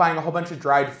out, but buying a whole bunch of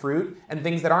dried fruit and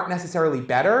things that aren't necessarily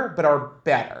better, but are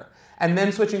better. And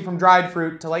then switching from dried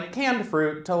fruit to like canned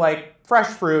fruit to like fresh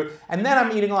fruit. And then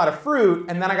I'm eating a lot of fruit,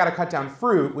 and then I gotta cut down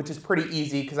fruit, which is pretty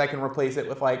easy because I can replace it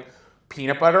with like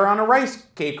peanut butter on a rice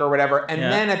cake or whatever. And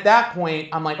then at that point,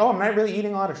 I'm like, oh, I'm not really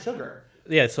eating a lot of sugar.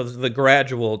 Yeah, so the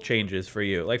gradual changes for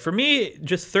you. Like for me,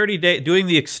 just 30 days, doing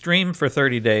the extreme for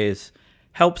 30 days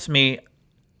helps me.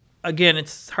 Again,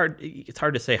 it's hard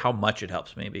to say how much it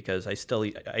helps me because I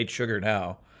eat sugar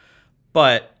now.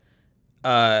 But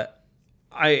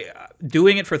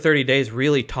doing it for 30 days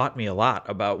really taught me a lot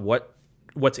about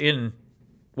what's in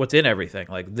everything.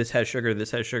 Like this has sugar,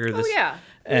 this has sugar. This, oh yeah,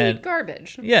 we eat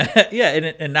garbage. Yeah,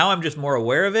 yeah, and now I'm just more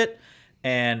aware of it,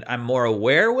 and I'm more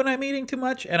aware when I'm eating too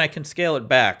much, and I can scale it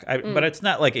back. But it's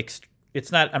not like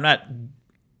I'm not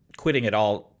quitting it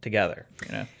all together.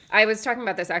 You know. I was talking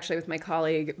about this actually with my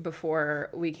colleague before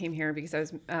we came here because I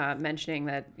was mentioning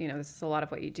that, you know, this is a lot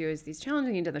of what you do is these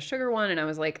challenges. You did the sugar one, and I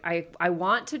was like, I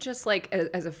want to just like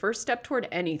as a first step toward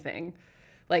anything,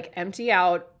 like empty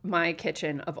out my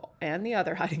kitchen and the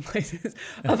other hiding places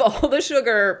of all the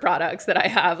sugar products that I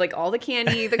have, like all the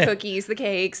candy, the cookies, the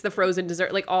cakes, the frozen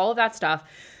dessert, like all of that stuff.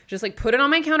 Just like put it on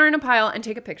my counter in a pile and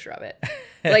take a picture of it.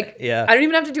 Like, yeah. I don't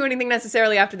even have to do anything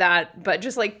necessarily after that, but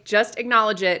just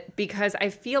acknowledge it, because I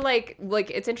feel like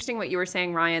it's interesting what you were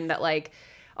saying, Ryan, that like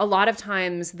a lot of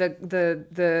times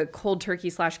the cold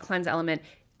turkey / cleanse element,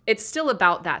 it's still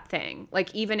about that thing.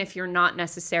 Like even if you're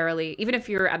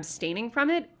abstaining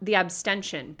from it, the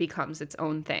abstention becomes its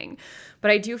own thing. But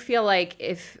I do feel like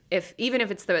if even if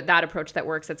it's that approach that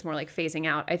works, that's more like phasing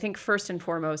out. I think first and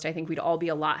foremost, I think we'd all be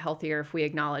a lot healthier if we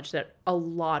acknowledge that a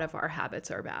lot of our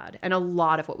habits are bad and a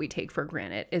lot of what we take for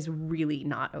granted is really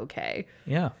not okay.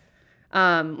 Yeah.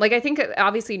 Like I think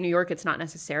obviously New York, it's not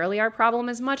necessarily our problem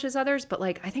as much as others, but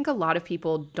like I think a lot of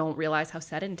people don't realize how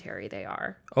sedentary they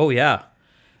are. Oh yeah.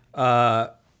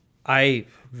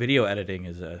 Video editing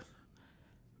is a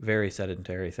very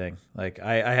sedentary thing. Like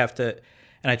I have to,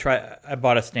 and I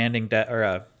bought a standing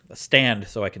a stand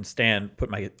so I can put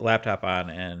my laptop on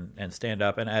and stand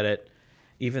up and edit.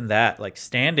 Even that, like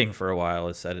standing for a while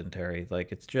is sedentary.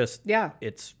 Like it's just,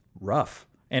 it's rough.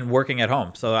 And working at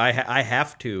home. So I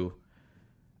have to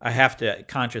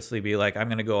consciously be like, I'm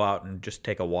going to go out and just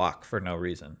take a walk for no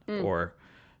reason, or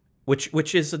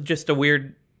which is just a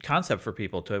weird concept for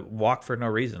people to walk for no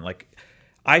reason. Like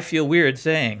I feel weird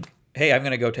saying, hey, I'm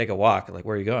gonna go take a walk. Like,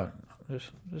 where are you going?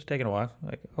 Just taking a walk.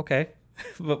 Like, okay.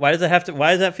 But why does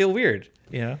that feel weird,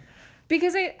 you know?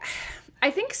 Because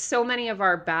I think so many of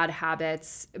our bad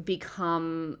habits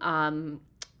become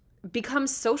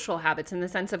social habits, in the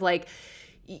sense of like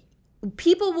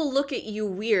people will look at you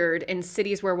weird in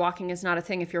cities where walking is not a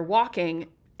thing if you're walking,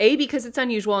 because it's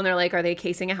unusual and they're like, are they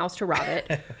casing a house to rob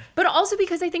it? But also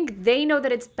because I think they know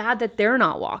that it's bad that they're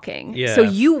not walking. Yeah. So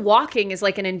you walking is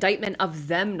like an indictment of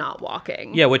them not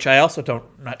walking. Yeah, which I also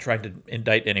I'm not trying to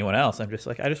indict anyone else. I'm just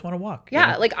like, I just want to walk. Yeah,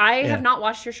 you know? like I have not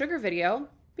watched your sugar video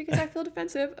because I feel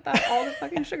defensive about all the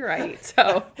fucking sugar I eat.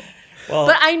 So, well,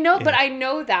 but I know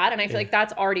that, and I feel like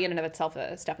that's already in and of itself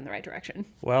a step in the right direction.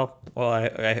 Well,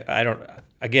 I don't,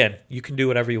 again, you can do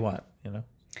whatever you want, you know?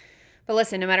 But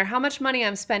listen, no matter how much money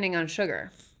I'm spending on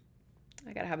sugar,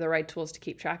 I got to have the right tools to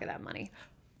keep track of that money.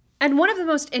 And one of the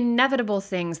most inevitable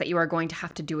things that you are going to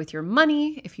have to do with your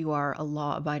money, if you are a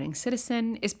law-abiding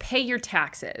citizen, is pay your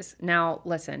taxes. Now,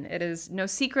 listen, it is no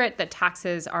secret that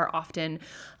taxes are often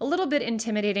a little bit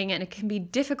intimidating and it can be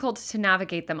difficult to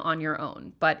navigate them on your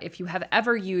own. But if you have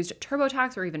ever used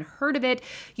TurboTax or even heard of it,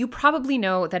 you probably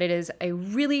know that it is a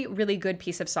really, really good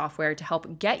piece of software to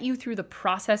help get you through the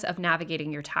process of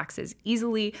navigating your taxes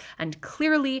easily and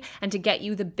clearly, and to get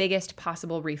you the biggest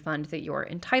possible refund that you're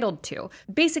entitled to.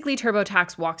 Basically, Basically,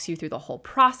 TurboTax walks you through the whole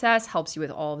process, helps you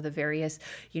with all of the various,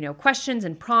 questions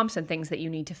and prompts and things that you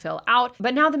need to fill out.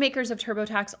 But now the makers of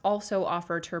TurboTax also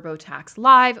offer TurboTax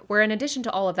Live, where in addition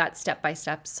to all of that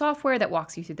step-by-step software that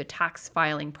walks you through the tax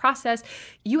filing process,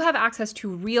 you have access to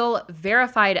real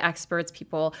verified experts,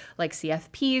 people like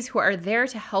CFPs who are there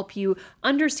to help you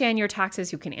understand your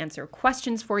taxes, who can answer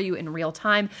questions for you in real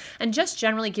time, and just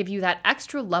generally give you that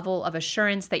extra level of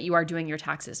assurance that you are doing your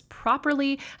taxes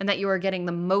properly and that you are getting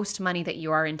the most money that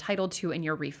you are entitled to in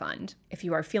your refund. If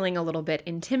you are feeling a little bit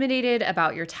intimidated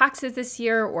about your taxes this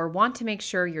year or want to make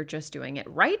sure you're just doing it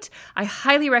right, I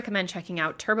highly recommend checking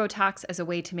out TurboTax as a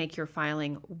way to make your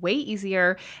filing way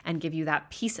easier and give you that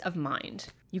peace of mind.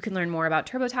 You can learn more about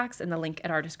TurboTax in the link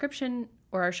at our description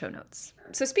or our show notes.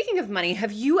 So speaking of money,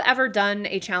 have you ever done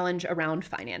a challenge around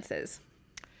finances?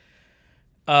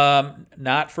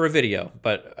 Not for a video,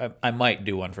 but I might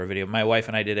do one for a video. My wife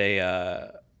and I did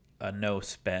a no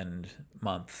spend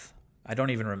month. I don't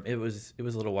even remember. It was a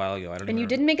little while ago. And you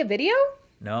didn't make a video?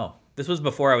 No, this was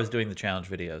before I was doing the challenge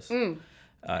videos.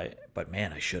 But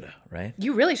man, I should have, right?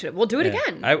 You really should have. We'll do it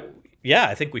again.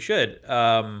 I think we should.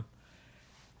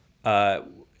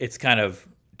 It's kind of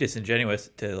disingenuous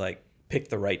to pick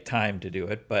the right time to do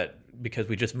it, but because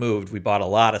we just moved, we bought a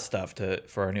lot of stuff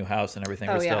for our new house and everything.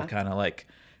 We're still kind of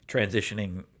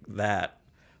transitioning that.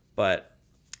 But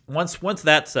once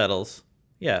that settles,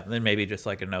 then maybe just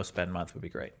a no spend month would be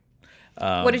great.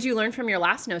 What did you learn from your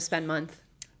last no spend month?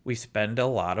 We spend a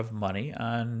lot of money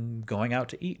on going out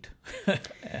to eat.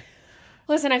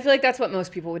 Listen, I feel like that's what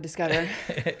most people would discover.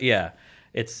 Yeah,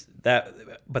 it's that,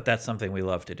 but that's something we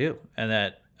love to do. And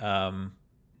that,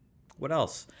 what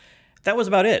else? That was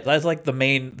about it. That's the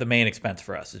main expense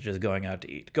for us is just going out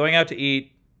to eat. Going out to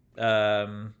eat,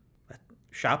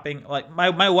 shopping.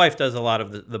 My wife does a lot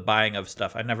of the buying of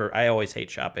stuff. I always hate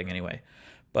shopping anyway.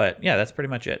 But yeah, that's pretty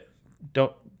much it.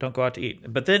 Don't go out to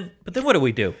eat. But then what do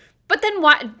we do? But then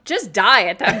why just die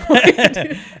at that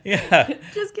point? Yeah.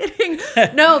 Just kidding.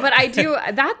 No, but I do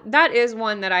that is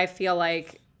one that I feel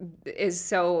like is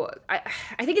so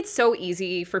I think it's so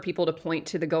easy for people to point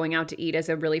to the going out to eat as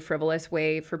a really frivolous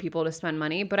way for people to spend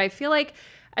money, but I feel like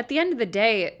at the end of the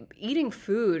day, eating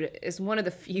food is one of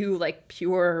the few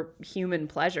pure human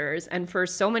pleasures, and for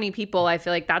so many people I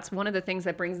feel like that's one of the things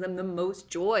that brings them the most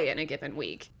joy in a given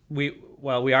week. We're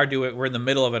in the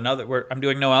middle of I'm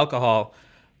doing no alcohol,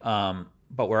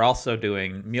 but we're also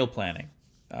doing meal planning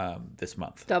this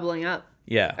month. Doubling up.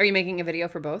 Yeah. Are you making a video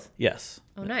for both? Yes.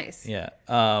 Oh, nice. Yeah.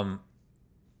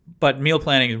 But meal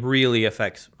planning really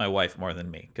affects my wife more than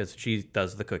me because she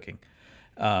does the cooking.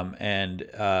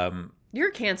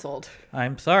 You're canceled.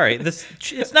 I'm sorry.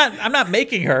 I'm not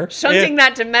making her. Shunting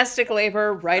that domestic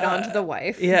labor right onto the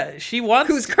wife. Yeah, she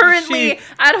wants. Who's currently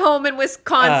at home in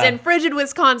Wisconsin, frigid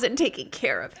Wisconsin, taking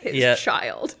care of his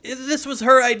child. This was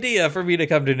her idea for me to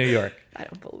come to New York. I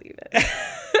don't believe it.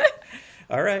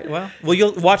 All right. Well,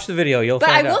 you'll watch the video. You'll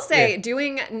find out. But I will say,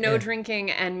 doing no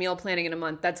drinking and meal planning in a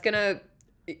month, it's gonna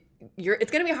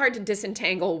be hard to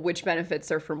disentangle which benefits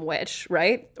are from which,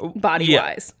 right?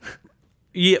 Body-wise.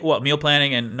 Yeah. Well, meal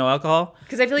planning and no alcohol?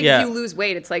 Because I feel like if you lose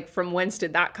weight, it's from whence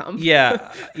did that come?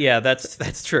 Yeah. Yeah,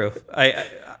 that's true.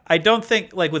 I don't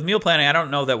think, with meal planning, I don't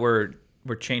know that we're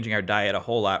changing our diet a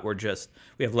whole lot.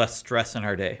 We have less stress in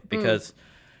our day because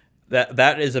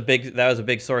that was a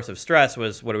big source of stress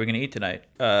was, what are we going to eat tonight?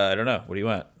 I don't know. What do you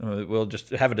want? We'll just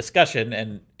have a discussion,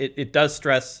 and it does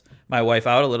stress my wife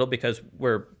out a little because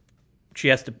she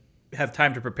has to have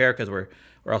time to prepare because we're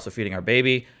also feeding our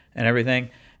baby and everything.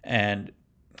 And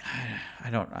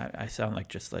I sound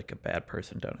just like a bad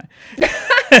person, don't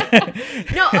I?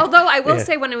 No, although I will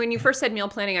say when you first said meal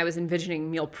planning, I was envisioning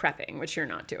meal prepping, which you're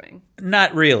not doing.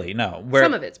 Not really, no.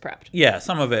 Some of it's prepped. Yeah,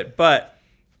 some of it, but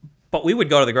we would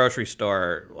go to the grocery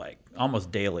store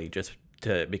almost daily just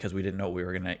because we didn't know what we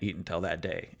were going to eat until that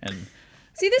day. And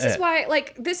see, this is why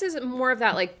this is more of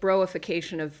that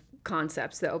broification of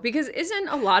concepts though, because isn't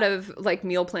a lot of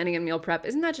meal planning and meal prep,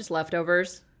 isn't that just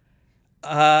leftovers?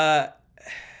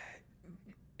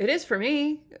 It is for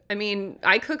me. I mean,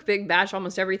 I cook big batch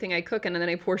almost everything I cook, and then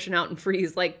I portion out and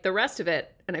freeze the rest of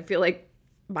it. And I feel like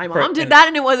my mom did that,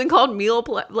 and it wasn't called meal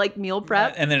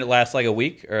prep. And then it lasts a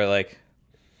week, or No,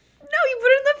 you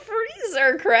put it in the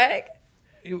freezer, Craig.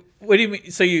 What do you mean?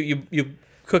 So you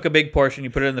cook a big portion, you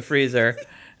put it in the freezer,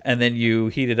 and then you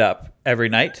heat it up every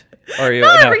night, or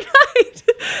not every night.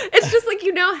 It's just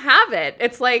you now have it.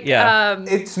 It's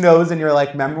it snows, and you're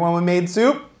remember when we made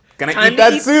soup? Gonna eat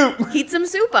that soup. Heat some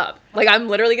soup up. I'm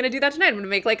literally gonna do that tonight. I'm gonna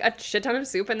make a shit ton of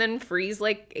soup and then freeze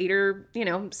 8 or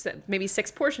maybe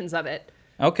 6 portions of it.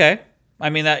 Okay.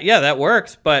 I mean that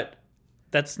works, but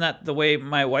that's not the way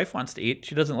my wife wants to eat.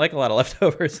 She doesn't like a lot of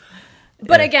leftovers.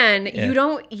 But again, you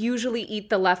don't usually eat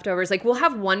the leftovers. Like, we'll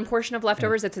have one portion of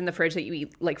leftovers that's in the fridge that you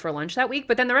eat like for lunch that week,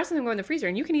 but then the rest of them go in the freezer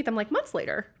and you can eat them like months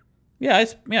later. Yeah, I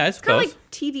suppose. It's kind of like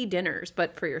TV dinners,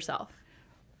 but for yourself.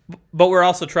 But we're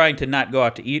also trying to not go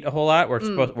out to eat a whole lot. The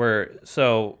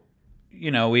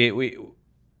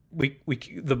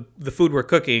food we're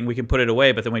cooking, we can put it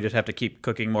away, but then we just have to keep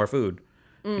cooking more food.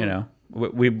 You know,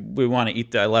 we want to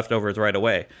eat the leftovers right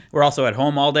away. We're also at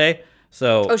home all day.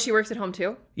 So she works at home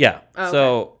too? Yeah. Oh,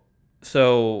 okay.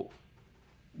 So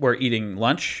we're eating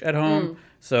lunch at home.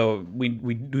 So we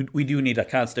do need a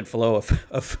constant flow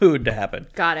of food to happen.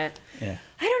 Got it. Yeah.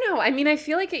 I don't know. I mean, I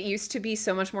feel like it used to be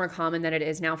so much more common than it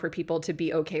is now for people to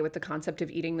be okay with the concept of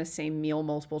eating the same meal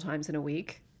multiple times in a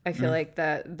week. I feel like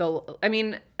I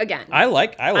mean, again,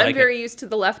 I'm very used to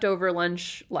the leftover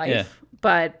lunch life,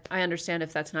 but I understand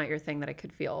if that's not your thing, that it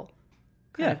could feel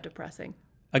kind of depressing.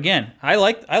 Again, I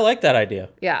like that idea.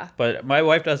 Yeah. But my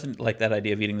wife doesn't like that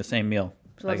idea of eating the same meal.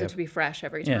 She loves it to be fresh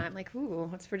every time. I'm like, ooh,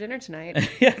 what's for dinner tonight?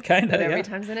 Yeah, kind of. But every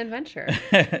time's an adventure.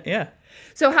 Yeah.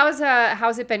 So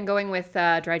how's it been going with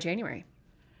Dry January?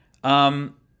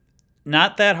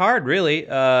 Not that hard, really.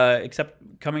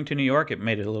 Except coming to New York, it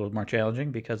made it a little more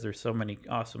challenging because there's so many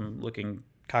awesome looking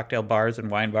cocktail bars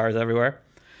and wine bars everywhere.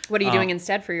 What are you doing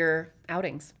instead for your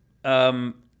outings?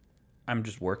 I'm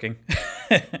just working.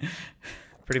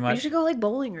 Pretty much. You should go like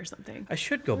bowling or something. I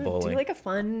should go bowling. Do like a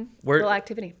fun little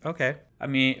activity. Okay. I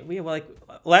mean,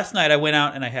 last night I went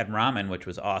out and I had ramen, which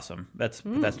was awesome. That's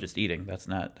just eating. That's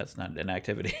not an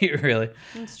activity, really.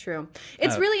 That's true.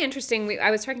 It's really interesting. I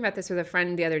was talking about this with a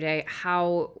friend the other day,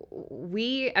 how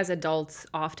we as adults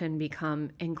often become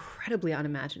incredibly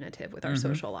unimaginative with our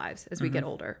social lives as we get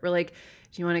older. We're like,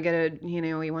 do you want to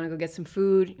you want to go get some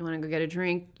food? You want to go get a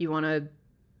drink? You want to...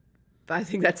 I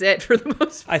think that's it for the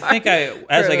most part. I think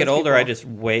as I get older, I just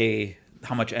weigh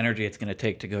how much energy it's going to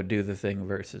take to go do the thing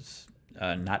versus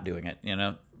not doing it. You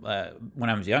know, when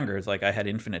I was younger, it's like I had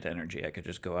infinite energy. I could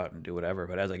just go out and do whatever.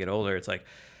 But as I get older, it's like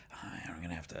I'm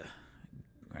going to have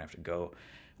to go.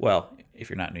 Well, if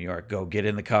you're not in New York, go get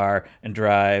in the car and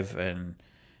drive and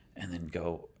then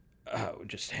go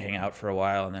just hang out for a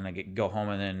while, and then go home,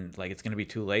 and then like it's going to be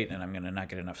too late, and I'm going to not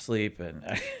get enough sleep, and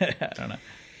I don't know.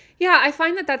 Yeah, I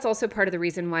find that that's also part of the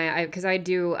reason why because I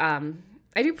do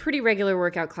pretty regular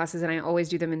workout classes, and I always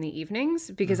do them in the evenings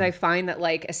because I find that,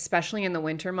 like, especially in the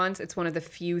winter months, it's one of the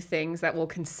few things that will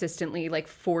consistently like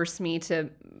force me to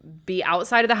be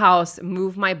outside of the house,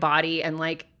 move my body, and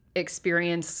like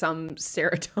experience some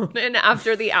serotonin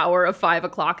after the hour of 5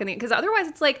 o'clock because otherwise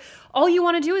it's like all you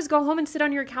want to do is go home and sit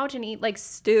on your couch and eat like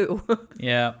stew.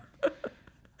 Yeah.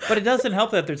 But it doesn't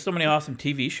help that there's so many awesome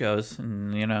TV shows,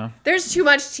 and, you know. There's too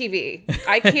much TV.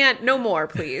 I can't, no more,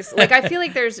 please. Like, I feel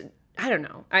like I don't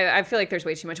know. I feel like there's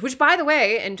way too much. Which, by the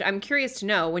way, and I'm curious to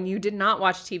know, when you did not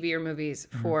watch TV or movies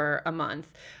for a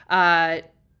month,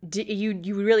 you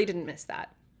really didn't miss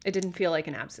that. It didn't feel like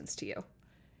an absence to you.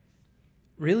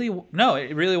 Really? No,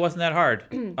 it really wasn't that hard.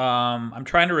 I'm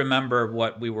trying to remember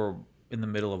what we were in the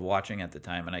middle of watching at the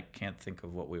time, and I can't think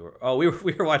of what we were. Oh, we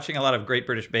were watching a lot of Great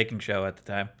British Baking Show at the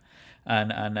time on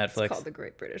Netflix. It's called the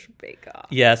Great British Bake Off.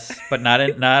 Yes, but not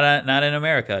in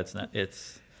America. It's not.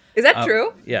 It's. Is that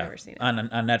true? Yeah. I've never seen it. On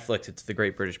Netflix, it's the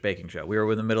Great British Baking Show. We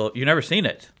were in the middle. You never seen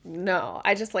it? No,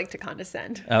 I just like to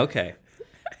condescend. Okay.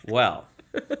 Well.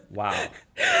 Wow.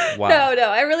 No,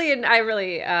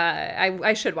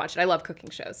 I should watch it. I love cooking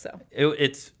shows, so.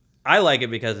 I like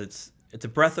it because it's a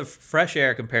breath of fresh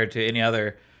air compared to any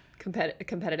other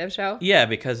competitive show. Yeah,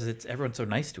 because everyone's so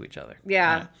nice to each other.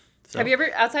 Yeah. So, have you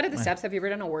ever, outside of the steps, have you ever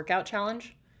done a workout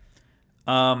challenge?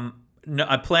 No,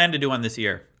 I plan to do one this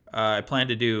year. I plan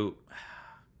to do.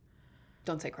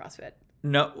 Don't say CrossFit.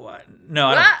 No,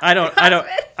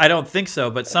 I don't think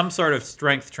so. But some sort of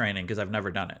strength training because I've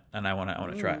never done it and I want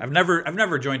to try. I've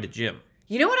never joined a gym.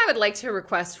 You know what I would like to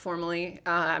request formally?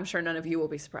 I'm sure none of you will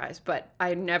be surprised, but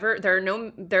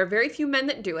there are very few men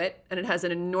that do it, and it has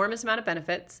an enormous amount of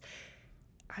benefits.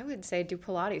 I would say do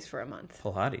Pilates for a month.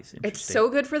 Pilates, interesting. It's so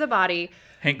good for the body.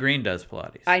 Hank Green does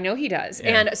Pilates. I know he does.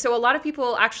 Yeah. And so a lot of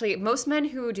people, actually, most men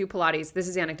who do Pilates, this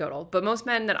is anecdotal, but most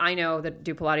men that I know that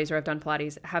do Pilates or have done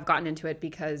Pilates have gotten into it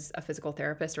because a physical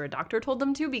therapist or a doctor told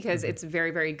them to, because it's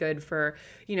very, very good for,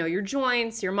 your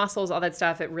joints, your muscles, all that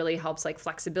stuff. It really helps like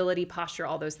flexibility, posture,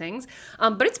 all those things.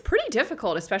 But it's pretty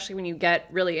difficult, especially when you get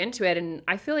really into it. And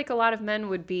I feel like a lot of men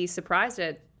would be surprised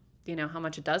at how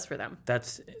much it does for them. That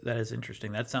is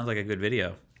interesting. That sounds like a good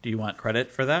video. Do you want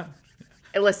credit for that?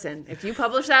 Listen, if you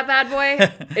publish that bad boy,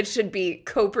 it should be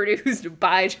co-produced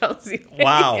by Chelsea.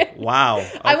 Wow.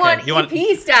 Okay. I want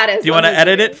EP status. Do you want to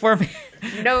edit it for me?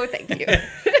 No, thank you.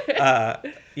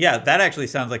 Yeah, that actually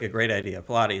sounds like a great idea,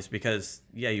 Pilates, because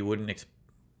you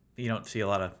don't see a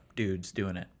lot of dudes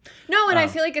doing it. No, and I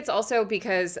feel like it's also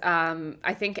because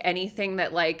I think anything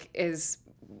that like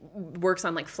works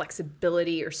on like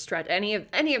flexibility or stretch, any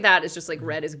of that is just like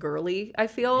read as girly, I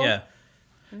feel. Yeah.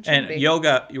 And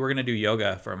yoga, we're going to do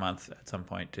yoga for a month at some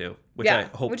point too, which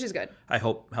which is good. I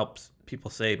hope helps, people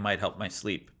say might help my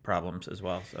sleep problems as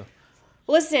well. So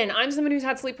listen, I'm someone who's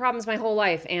had sleep problems my whole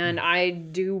life, and I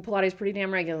do Pilates pretty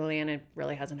damn regularly, and it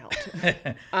really hasn't helped.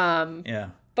 Yeah.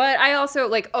 But I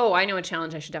also I know a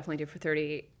challenge I should definitely do for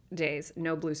 30 days: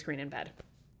 no blue screen in bed.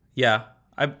 Yeah,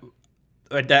 I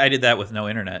did that with no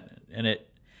internet, and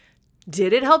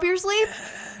Did it help your sleep?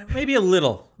 Maybe a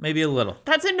little.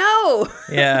 That's a no.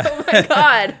 Yeah. Oh my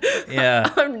God.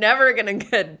 Yeah. I'm never gonna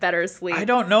get better sleep. I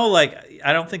don't know. I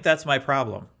don't think that's my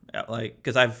problem.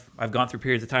 Because I've gone through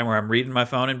periods of time where I'm reading my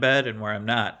phone in bed and where I'm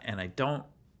not, and I don't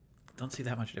see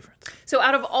that much difference. So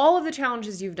out of all of the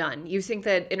challenges you've done, you think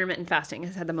that intermittent fasting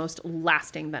has had the most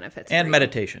lasting benefits? And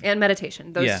meditation. And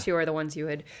meditation. Those two are the ones you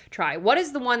would try. What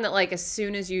is the one that as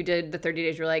soon as you did the 30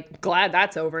 days, you're like, glad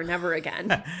that's over, never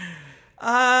again?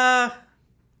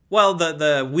 Well,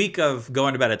 the week of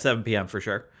going to bed at 7 p.m. for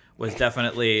sure was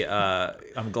definitely,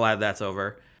 I'm glad that's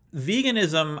over.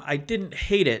 Veganism, I didn't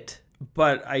hate it,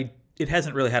 but it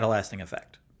hasn't really had a lasting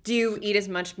effect. Do you eat as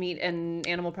much meat and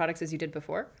animal products as you did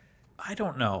before? I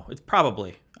don't know.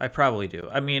 I probably do.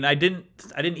 I mean, I didn't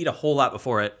eat a whole lot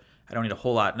before it. I don't eat a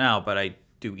whole lot now, but I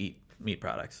do eat meat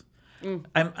products.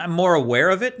 I'm more aware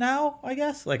of it now, I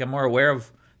guess. I'm more aware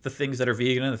of the things that are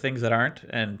vegan and the things that aren't.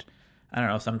 And I don't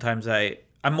know, sometimes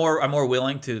I'm more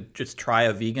willing to just try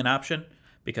a vegan option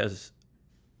because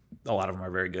a lot of them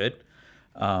are very good.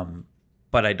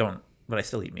 But I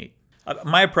still eat meat.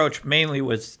 My approach mainly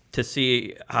was to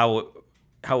see how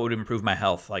it would improve my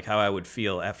health, how I would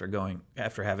feel after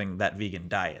having that vegan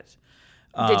diet.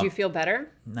 Did you feel better?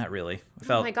 Not really.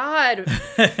 Oh my God,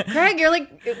 Craig, you're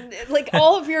like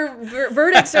all of your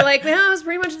verdicts are it was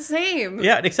pretty much the same.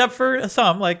 Yeah, except for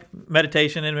some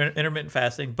meditation and intermittent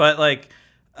fasting. But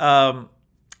I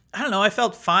don't know. I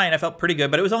felt fine. I felt pretty good.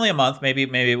 But it was only a month. Maybe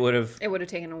it would have. It would have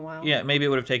taken a while. Yeah, maybe it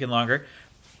would have taken longer.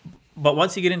 But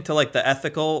once you get into the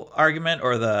ethical argument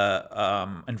or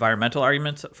the environmental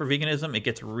arguments for veganism, it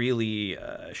gets really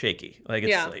shaky.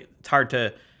 It's hard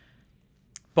to.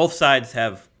 Both sides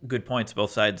have good points.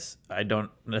 Both sides, I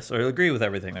don't necessarily agree with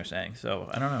everything they're saying. So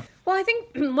I don't know. Well, I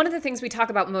think one of the things we talk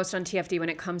about most on TFD when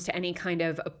it comes to any kind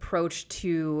of approach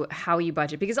to how you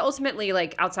budget, because ultimately,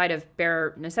 outside of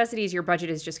bare necessities, your budget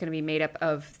is just going to be made up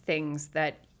of things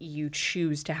that you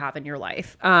choose to have in your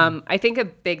life. I think a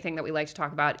big thing that we like to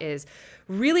talk about is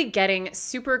really getting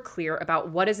super clear about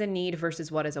what is a need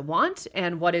versus what is a want,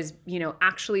 and what is,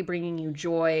 actually bringing you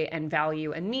joy and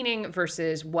value and meaning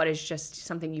versus what is just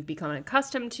something you've become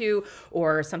accustomed to,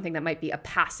 or something that might be a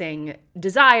passing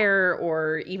desire,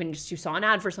 or even just you saw an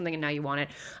ad for something and now you want it.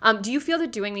 Do you feel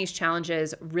that doing these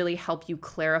challenges really help you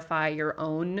clarify your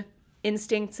own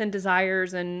instincts and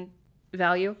desires and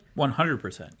value?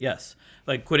 100%, yes.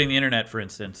 Quitting the internet, for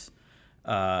instance,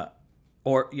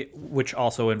 which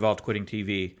also involved quitting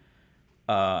TV.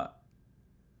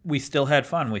 We still had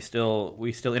fun. We still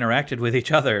interacted with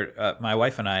each other, my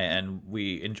wife and I, and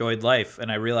we enjoyed life.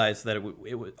 And I realized that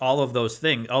it was all of those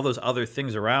things, all those other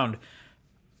things around.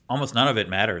 Almost none of it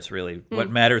matters, really.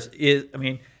 What matters is,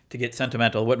 to get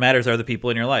sentimental, what matters are the people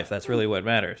in your life. That's really what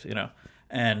matters,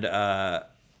 And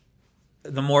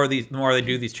the more they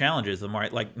do these challenges, the more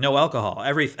no alcohol.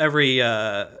 Every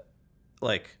a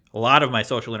lot of my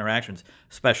social interactions,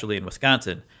 especially in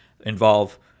Wisconsin,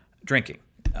 involve drinking.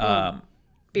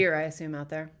 Beer, I assume, out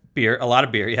there. Beer, a lot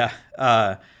of beer, yeah.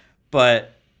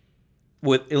 But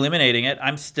with eliminating it,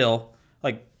 I'm still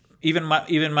even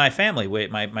my family.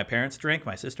 My parents drink,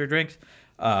 my sister drinks.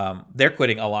 They're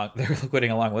quitting along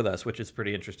with us, which is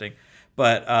pretty interesting.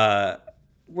 But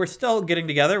we're still getting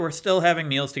together. We're still having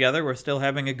meals together. We're still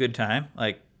having a good time.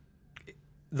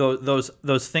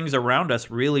 Those things around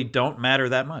us really don't matter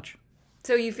that much.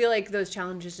 So you feel like those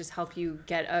challenges just help you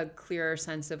get a clearer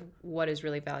sense of what is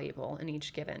really valuable in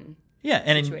each given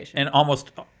situation. And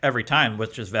almost every time,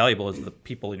 what's just valuable is the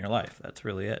people in your life. That's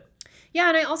really it. Yeah,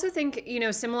 and I also think,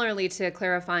 similarly to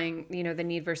clarifying, the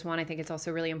need versus want, I think it's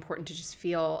also really important to just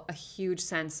feel a huge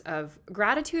sense of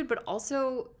gratitude, but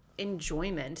also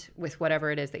enjoyment with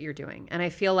whatever it is that you're doing. And I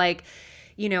feel like,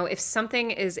 if something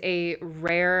is a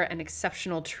rare and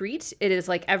exceptional treat, it is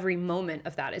every moment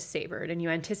of that is savored, and you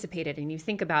anticipate it and you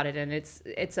think about it, and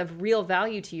it's of real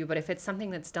value to you. But if it's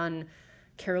something that's done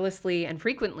carelessly and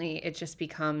frequently, it just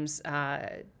becomes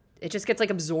it just gets like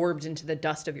absorbed into the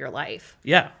dust of your life.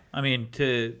 Yeah. I mean,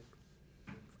 to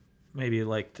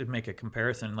make a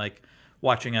comparison, like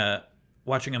watching a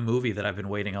movie that I've been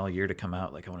waiting all year to come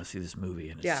out. Like, I want to see this movie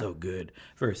and it's so good,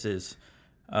 versus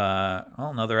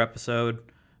another episode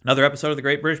of the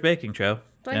Great British Baking Show.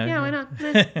 Like, why not?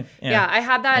 Yeah, I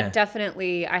had that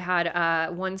definitely. I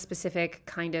had one specific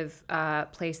kind of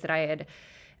place that I had.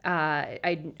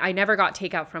 I never got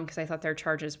takeout from because I thought their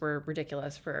charges were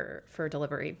ridiculous for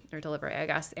delivery, I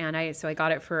guess. And I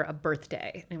got it for a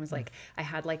birthday. And it was like, I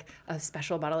had like a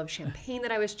special bottle of champagne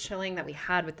that I was chilling that we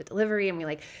had with the delivery. And we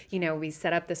we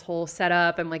set up this whole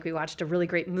setup, and like we watched a really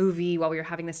great movie while we were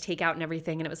having this takeout and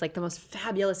everything. And it was like the most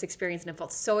fabulous experience. And it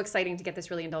felt so exciting to get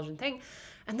this really indulgent thing.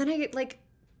 And then I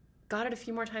got it a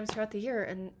few more times throughout the year,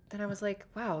 and then I was like,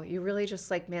 wow, you really just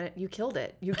you killed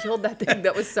it. You killed that thing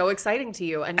that was so exciting to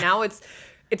you, and now it's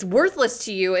worthless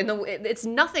to you, and it's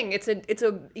nothing. It's a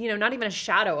not even a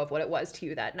shadow of what it was to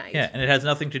you that night. Yeah, and it has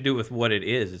nothing to do with what it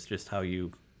is. It's just how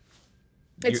you.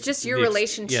 It's just your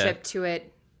relationship to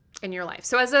it in your life.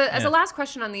 So as a last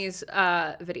question on these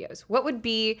videos, what would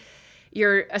be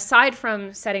aside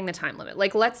from setting the time limit,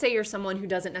 like let's say you're someone who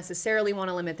doesn't necessarily want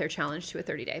to limit their challenge to a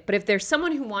 30-day, but if there's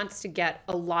someone who wants to get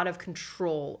a lot of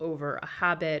control over a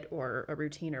habit or a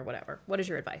routine or whatever, what is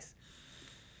your advice?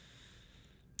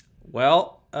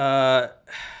 Well,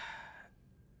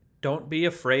 don't be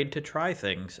afraid to try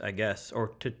things, I guess, or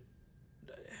to.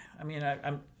 I mean,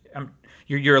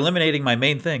 you're eliminating my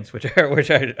main things, which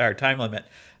are time limit.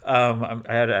 I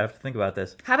have to think about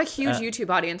this. Have a huge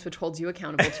YouTube audience which holds you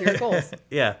accountable to your goals.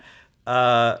 Yeah.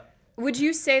 Would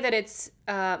you say that it's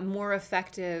more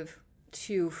effective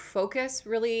to focus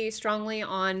really strongly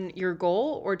on your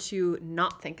goal, or to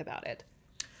not think about it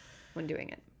when doing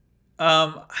it?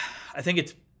 I think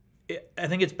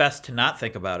it's best to not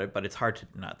think about it, but it's hard to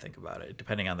not think about it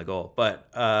depending on the goal. But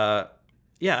I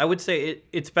would say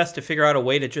it's best to figure out a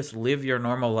way to just live your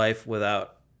normal life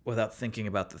without thinking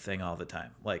about the thing all the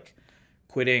time. Like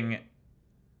quitting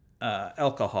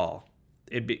alcohol.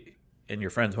 And your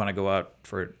friends want to go out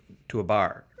to a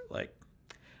bar. Like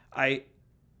I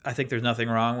think there's nothing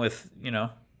wrong with,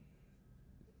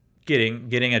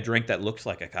 getting a drink that looks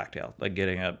like a cocktail, like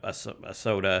getting a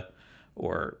soda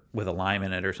or with a lime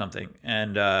in it or something,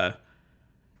 and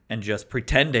just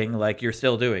pretending like you're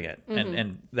still doing it,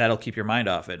 and that'll keep your mind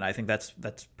off it. And I think that's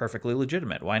perfectly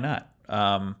legitimate. Why not?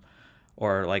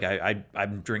 Or like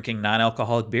I'm drinking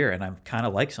non-alcoholic beer, and I kind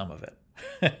of like some of it.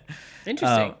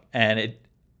 Interesting. And it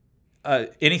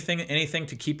anything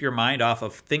to keep your mind off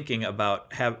of thinking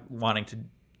about wanting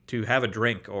to have a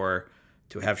drink or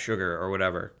to have sugar or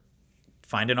whatever.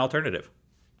 Find an alternative.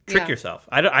 Trick yourself.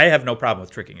 I have no problem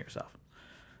with tricking yourself.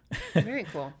 Very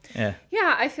cool. Yeah,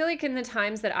 I feel like in the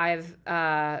times that I've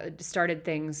started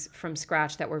things from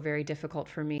scratch that were very difficult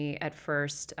for me at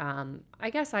first, I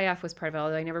guess IF was part of it,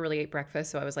 although I never really ate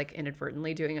breakfast, so I was like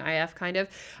inadvertently doing IF kind of.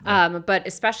 Yeah. But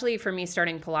especially for me,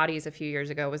 starting Pilates a few years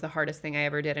ago was the hardest thing I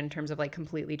ever did in terms of like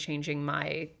completely changing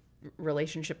my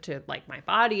relationship to like my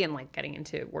body and like getting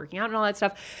into working out and all that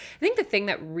stuff. I think the thing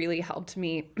that really helped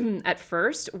me at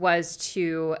first was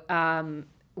to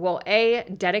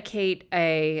dedicate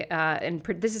and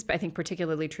this is, I think,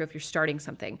 particularly true if you're starting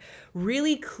something,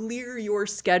 really clear your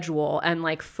schedule and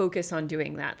like focus on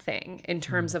doing that thing in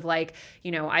terms of like,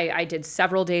 I did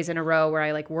several days in a row where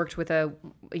I like worked with a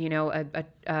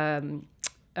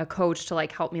coach to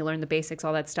like help me learn the basics,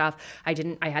 all that stuff. I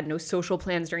had no social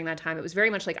plans during that time. It was very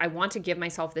much like, I want to give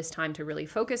myself this time to really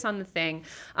focus on the thing,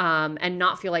 and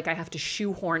not feel like I have to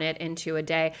shoehorn it into a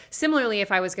day. Similarly,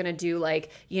 if I was going to do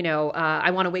like,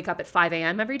 I want to wake up at 5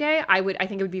 a.m. every day, I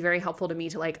think it would be very helpful to me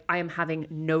to like, I am having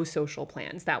no social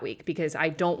plans that week because I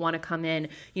don't want to come in,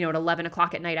 at 11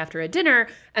 o'clock at night after a dinner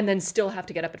and then still have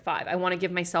to get up at 5. I want to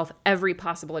give myself every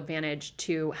possible advantage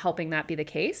to helping that be the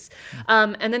case.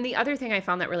 And then the other thing I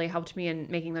found that really helped me in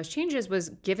making those changes was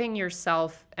giving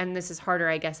yourself, and this is harder,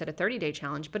 I guess, at a 30-day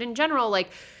challenge, but in general,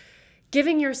 like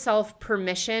giving yourself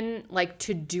permission, like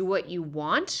to do what you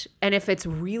want. And if it's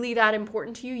really that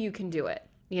important to you, you can do it.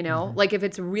 Like if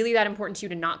it's really that important to you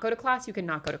to not go to class, you can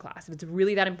not go to class. If it's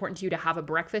really that important to you to have a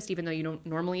breakfast, even though you don't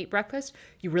normally eat breakfast,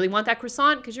 you really want that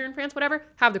croissant because you're in France, whatever,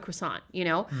 have the croissant,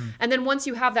 And then once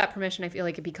you have that permission, I feel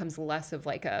like it becomes less of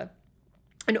like an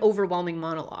overwhelming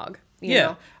monologue. You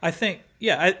know? I think,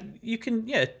 you can,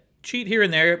 cheat here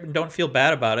and there and don't feel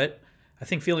bad about it. I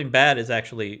think feeling bad is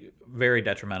actually very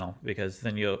detrimental because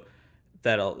then you'll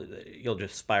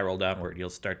just spiral downward.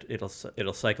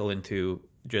 It'll cycle into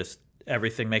just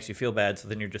everything makes you feel bad. So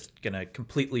then you're just going to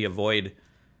completely avoid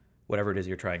whatever it is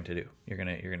you're trying to do. You're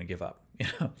gonna give up.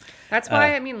 That's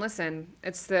why, I mean, listen,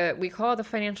 we call it the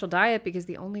financial diet because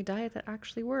the only diet that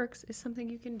actually works is something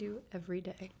you can do every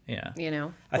day. Yeah.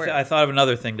 I I thought of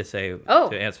another thing to say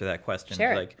to answer that question.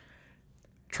 Share it. Like,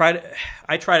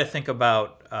 I try to think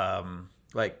about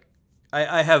like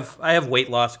I have weight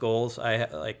loss goals. I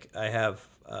have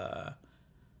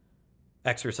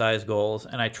exercise goals,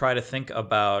 and I try to think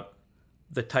about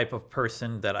the type of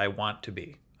person that I want to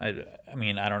be. I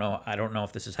mean, I don't know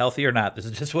if this is healthy or not. This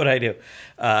is just what I do.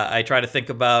 I try to think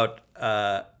about,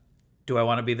 do I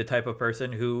want to be the type of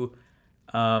person who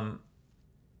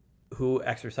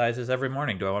exercises every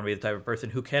morning? Do I want to be the type of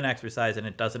person who can exercise and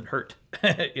it doesn't hurt? Do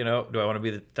I want to be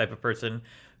the type of person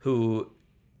who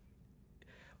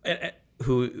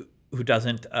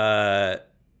doesn't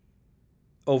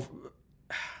over?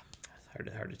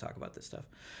 It's hard to talk about this stuff.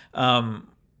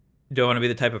 Do I want to be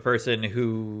the type of person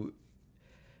who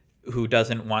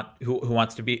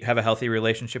wants to have a healthy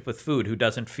relationship with food, who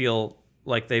doesn't feel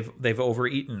like they've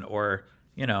overeaten, or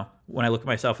when I look at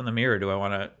myself in the mirror, do I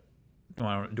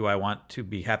want to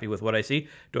be happy with what I see?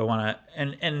 Do I want to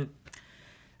and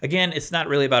again, it's not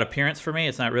really about appearance for me.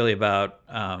 It's not really about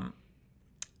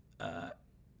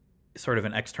sort of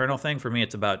an external thing. For me,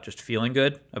 it's about just feeling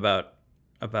good, about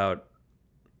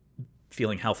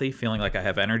feeling healthy, feeling like I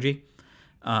have energy.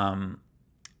 And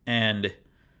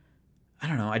I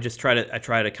don't know, I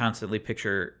try to constantly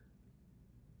picture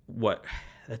what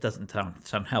that doesn't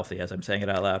sound healthy as I'm saying it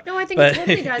out loud. No, I think it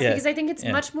totally does, because I think it's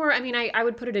much more, I mean, I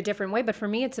would put it a different way, but for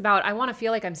me it's about, I want to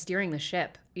feel like I'm steering the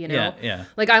ship, Yeah.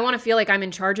 Like I want to feel like I'm in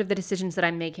charge of the decisions that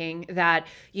I'm making, that,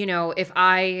 if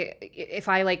I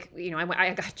like,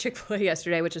 I got Chick-fil-A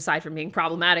yesterday, which aside from being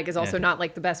problematic is also not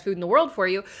like the best food in the world for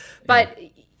you, but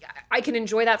I can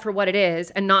enjoy that for what it is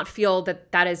and not feel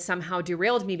that that has somehow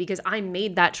derailed me, because I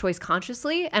made that choice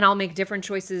consciously, and I'll make different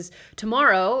choices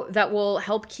tomorrow that will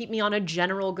help keep me on a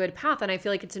general good path. And I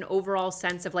feel like it's an overall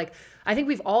sense of like, I think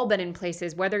we've all been in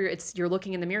places, whether it's you're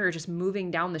looking in the mirror or just moving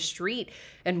down the street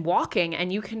and walking,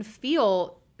 and you can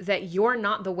feel that you're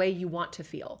not the way you want to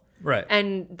feel. Right.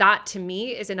 And that to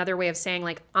me is another way of saying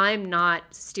like, I'm not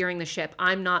steering the ship.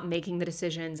 I'm not making the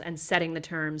decisions and setting the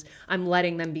terms. I'm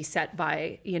letting them be set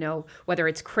by, whether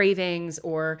it's cravings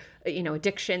or,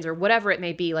 addictions or whatever it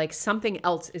may be, like something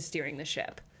else is steering the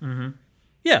ship. Mm-hmm.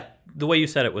 Yeah. The way you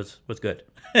said it was good.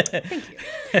 Thank you.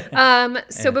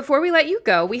 So before we let you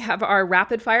go, we have our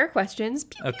rapid fire questions.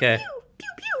 Pew, okay. Pew, pew,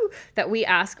 pew, pew, that we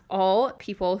ask all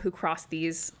people who cross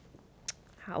these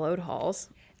hallowed halls.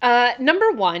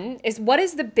 Number one is, what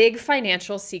is the big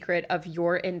financial secret of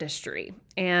your industry?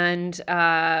 And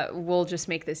we'll just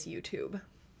make this YouTube.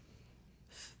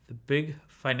 The big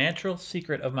financial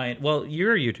secret of well,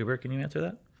 you're a YouTuber. Can you answer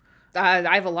that?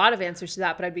 I have a lot of answers to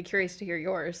that, but I'd be curious to hear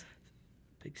yours.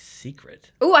 Big secret.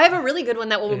 Oh, I have a really good one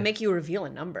that will make you reveal a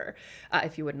number,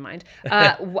 if you wouldn't mind.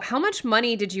 How much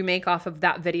money did you make off of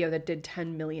that video that did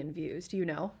 10 million views? Do you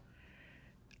know?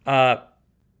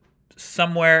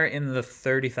 Somewhere in the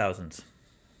 30,000s.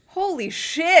 Holy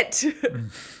shit!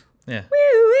 Yeah.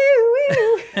 Woo, woo,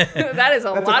 woo. That is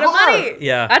a lot of money.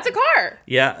 Yeah. That's a car.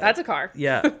 Yeah. That's a car.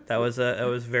 Yeah. That was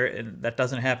very, and that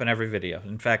doesn't happen every video.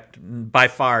 In fact, by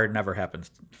far, it never happens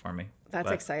for me.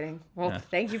 That's exciting. Well,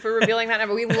 thank you for revealing that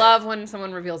number. We love when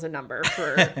someone reveals a number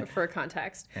for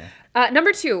context. Yeah.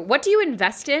 Number two, what do you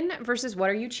invest in versus what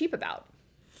are you cheap about?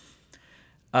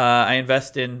 I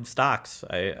invest in stocks.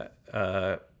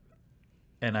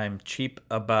 And I'm cheap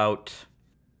about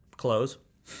clothes.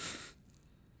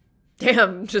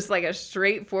 Damn, just like a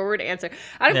straightforward answer.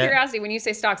 Out of curiosity, when you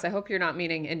say stocks, I hope you're not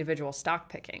meaning individual stock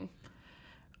picking.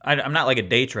 I'm not like a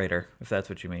day trader, if that's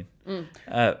what you mean.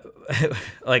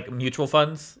 Like mutual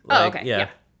funds. Like, okay.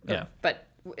 Yeah. But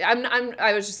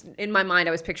I was just, in my mind,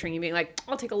 I was picturing you being like,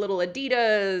 I'll take a little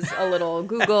Adidas, a little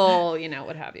Google,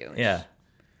 what have you. Yeah.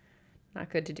 Not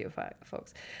good to do,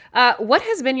 folks. What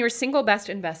has been your single best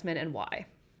investment and why?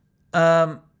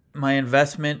 My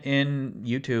investment in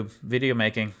YouTube video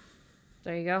making.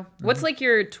 There you go. Mm-hmm. What's like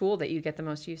your tool that you get the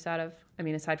most use out of? I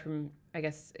mean, aside from, I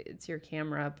guess it's your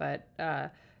camera, but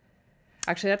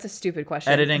actually that's a stupid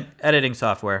question. Editing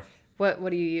software. What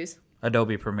do you use?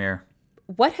 Adobe Premiere.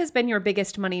 What has been your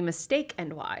biggest money mistake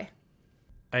and why?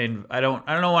 I don't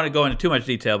want to go into too much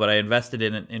detail, but I invested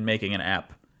in making an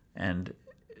app and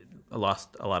I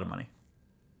lost a lot of money.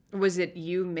 Was it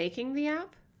you making the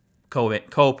app?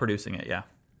 Co-producing it, yeah.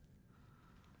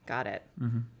 Got it.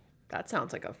 Mm-hmm. That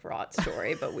sounds like a fraud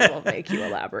story, but we won't make you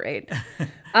elaborate.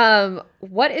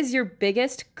 What is your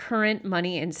biggest current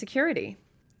money insecurity?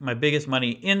 My biggest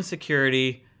money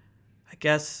insecurity, I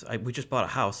guess we just bought a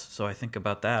house, so I think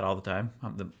about that all the time.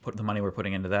 The money we're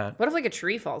putting into that. What if like a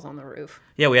tree falls on the roof?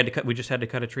 Yeah, we just had to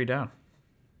cut a tree down.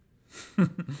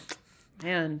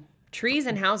 Man, trees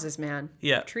and houses, man.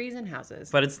 Yeah. Trees and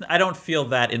houses. But I don't feel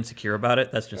that insecure about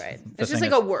it. That's just Right. the It's just thing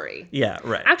like is- a worry. Yeah,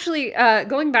 right. Actually,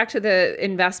 going back to the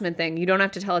investment thing, you don't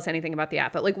have to tell us anything about the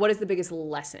app, but like, what is the biggest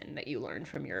lesson that you learned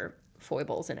from your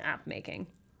foibles in app making?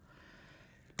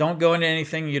 Don't go into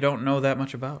anything you don't know that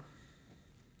much about.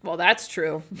 Well, that's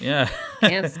true. Yeah.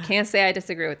 Can't say I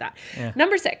disagree with that. Yeah.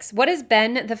 Number 6, what has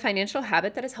been the financial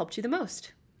habit that has helped you the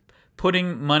most?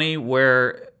 Putting money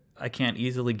where I can't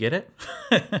easily get it,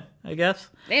 I guess.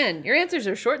 Man, your answers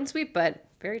are short and sweet, but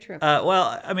very true.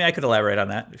 Well, I mean, I could elaborate on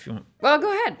that if you want. Well,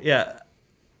 go ahead. Yeah.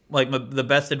 Like the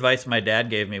best advice my dad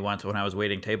gave me once when I was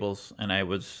waiting tables and I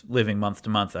was living month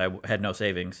to month, I had no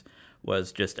savings,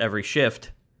 was just every shift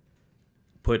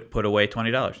put away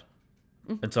 $20.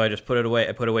 And so I just put it away.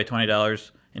 I put away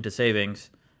 $20 into savings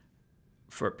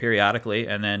for periodically,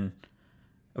 and then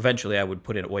eventually I would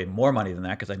put away more money than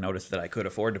that because I noticed that I could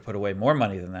afford to put away more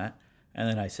money than that. And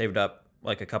then I saved up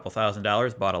like a couple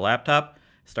 $1,000s, bought a laptop,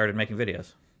 started making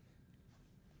videos.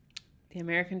 The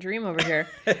American dream over here.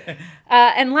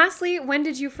 And lastly, when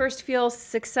did you first feel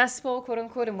successful, quote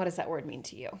unquote, and what does that word mean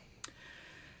to you?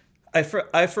 I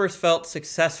first felt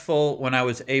successful when I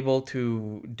was able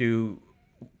to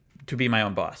be my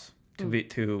own boss.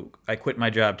 I quit my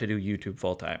job to do YouTube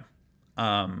full time.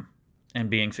 And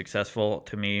being successful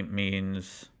to me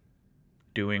means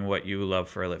doing what you love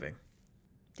for a living.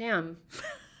 Damn.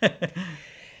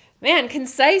 Man,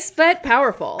 concise but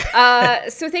powerful.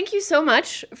 So thank you so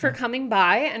much for coming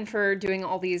by and for doing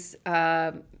all these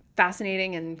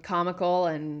fascinating and comical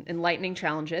and enlightening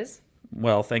challenges.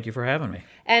 Well, thank you for having me.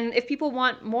 And if people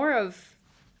want more of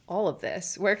all of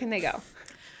this, where can they go?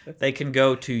 They can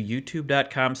go to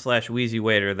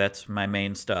youtube.com/WheezyWaiter. That's my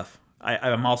main stuff.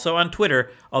 I'm also on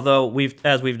Twitter, although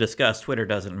as we've discussed, Twitter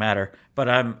doesn't matter. But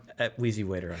I'm at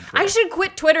WheezyWaiter on Twitter. I should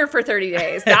quit Twitter for 30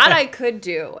 days. That I could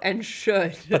do and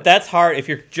should. But that's hard. If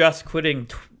you're just quitting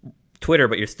Twitter,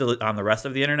 but you're still on the rest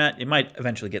of the internet, you might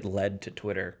eventually get led to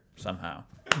Twitter somehow.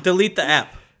 Delete the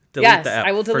app. Yes, the app,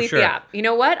 I will delete for sure. the app. You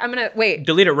know what? I'm going to wait.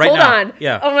 Delete it right Hold now. on.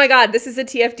 Yeah. Oh my God, this is a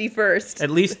TFD first. At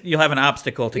least you'll have an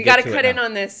obstacle to We get got to to cut it in now.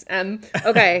 on this.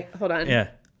 Okay, hold on. Yeah.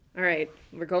 All right,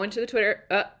 we're going to the Twitter.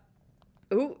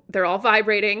 Ooh, they're all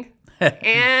vibrating.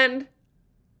 And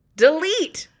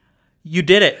delete. You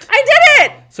did it. I did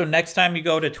it. So next time you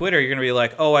go to Twitter, you're going to be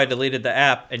like, oh, I deleted the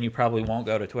app, and you probably won't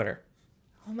go to Twitter.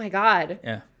 Oh my God.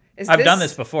 Yeah. I've done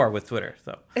this before with Twitter.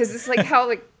 So Is this like how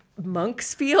like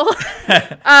monks feel?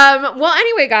 Well,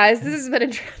 anyway, guys, this has been a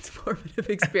transformative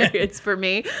experience for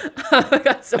me. I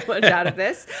got so much out of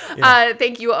this. Yeah.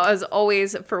 Thank you as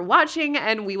always for watching,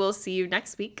 and we will see you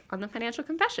next week on the Financial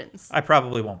Confessions. I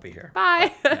probably won't be here.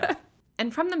 Bye. Yeah.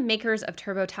 And from the makers of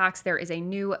TurboTax, there is a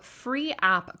new free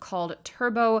app called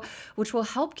Turbo, which will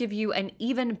help give you an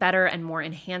even better and more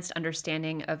enhanced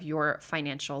understanding of your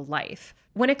financial life.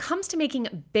 When it comes to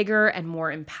making bigger and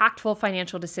more impactful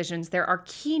financial decisions, there are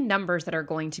key numbers that are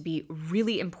going to be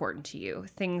really important to you.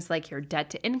 Things like your debt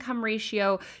to income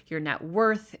ratio, your net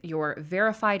worth, your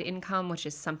verified income, which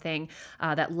is something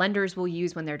that lenders will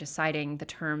use when they're deciding the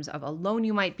terms of a loan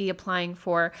you might be applying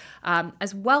for,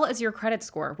 as well as your credit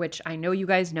score, which I know you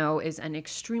guys know is an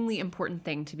extremely important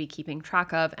thing to be keeping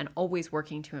track of and always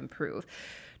working to improve.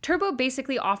 Turbo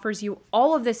basically offers you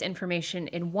all of this information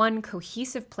in one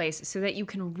cohesive place so that you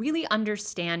can really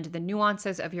understand the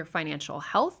nuances of your financial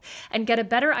health and get a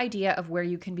better idea of where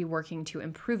you can be working to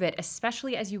improve it,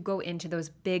 especially as you go into those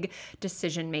big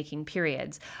decision-making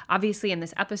periods. Obviously, in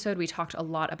this episode, we talked a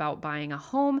lot about buying a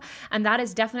home, and that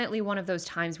is definitely one of those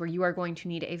times where you are going to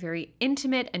need a very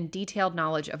intimate and detailed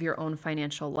knowledge of your own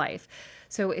financial life.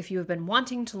 So if you have been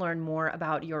wanting to learn more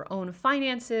about your own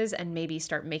finances and maybe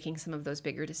start making some of those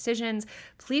bigger decisions,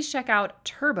 please check out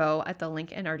Turbo at the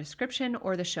link in our description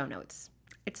or the show notes.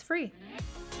 It's free.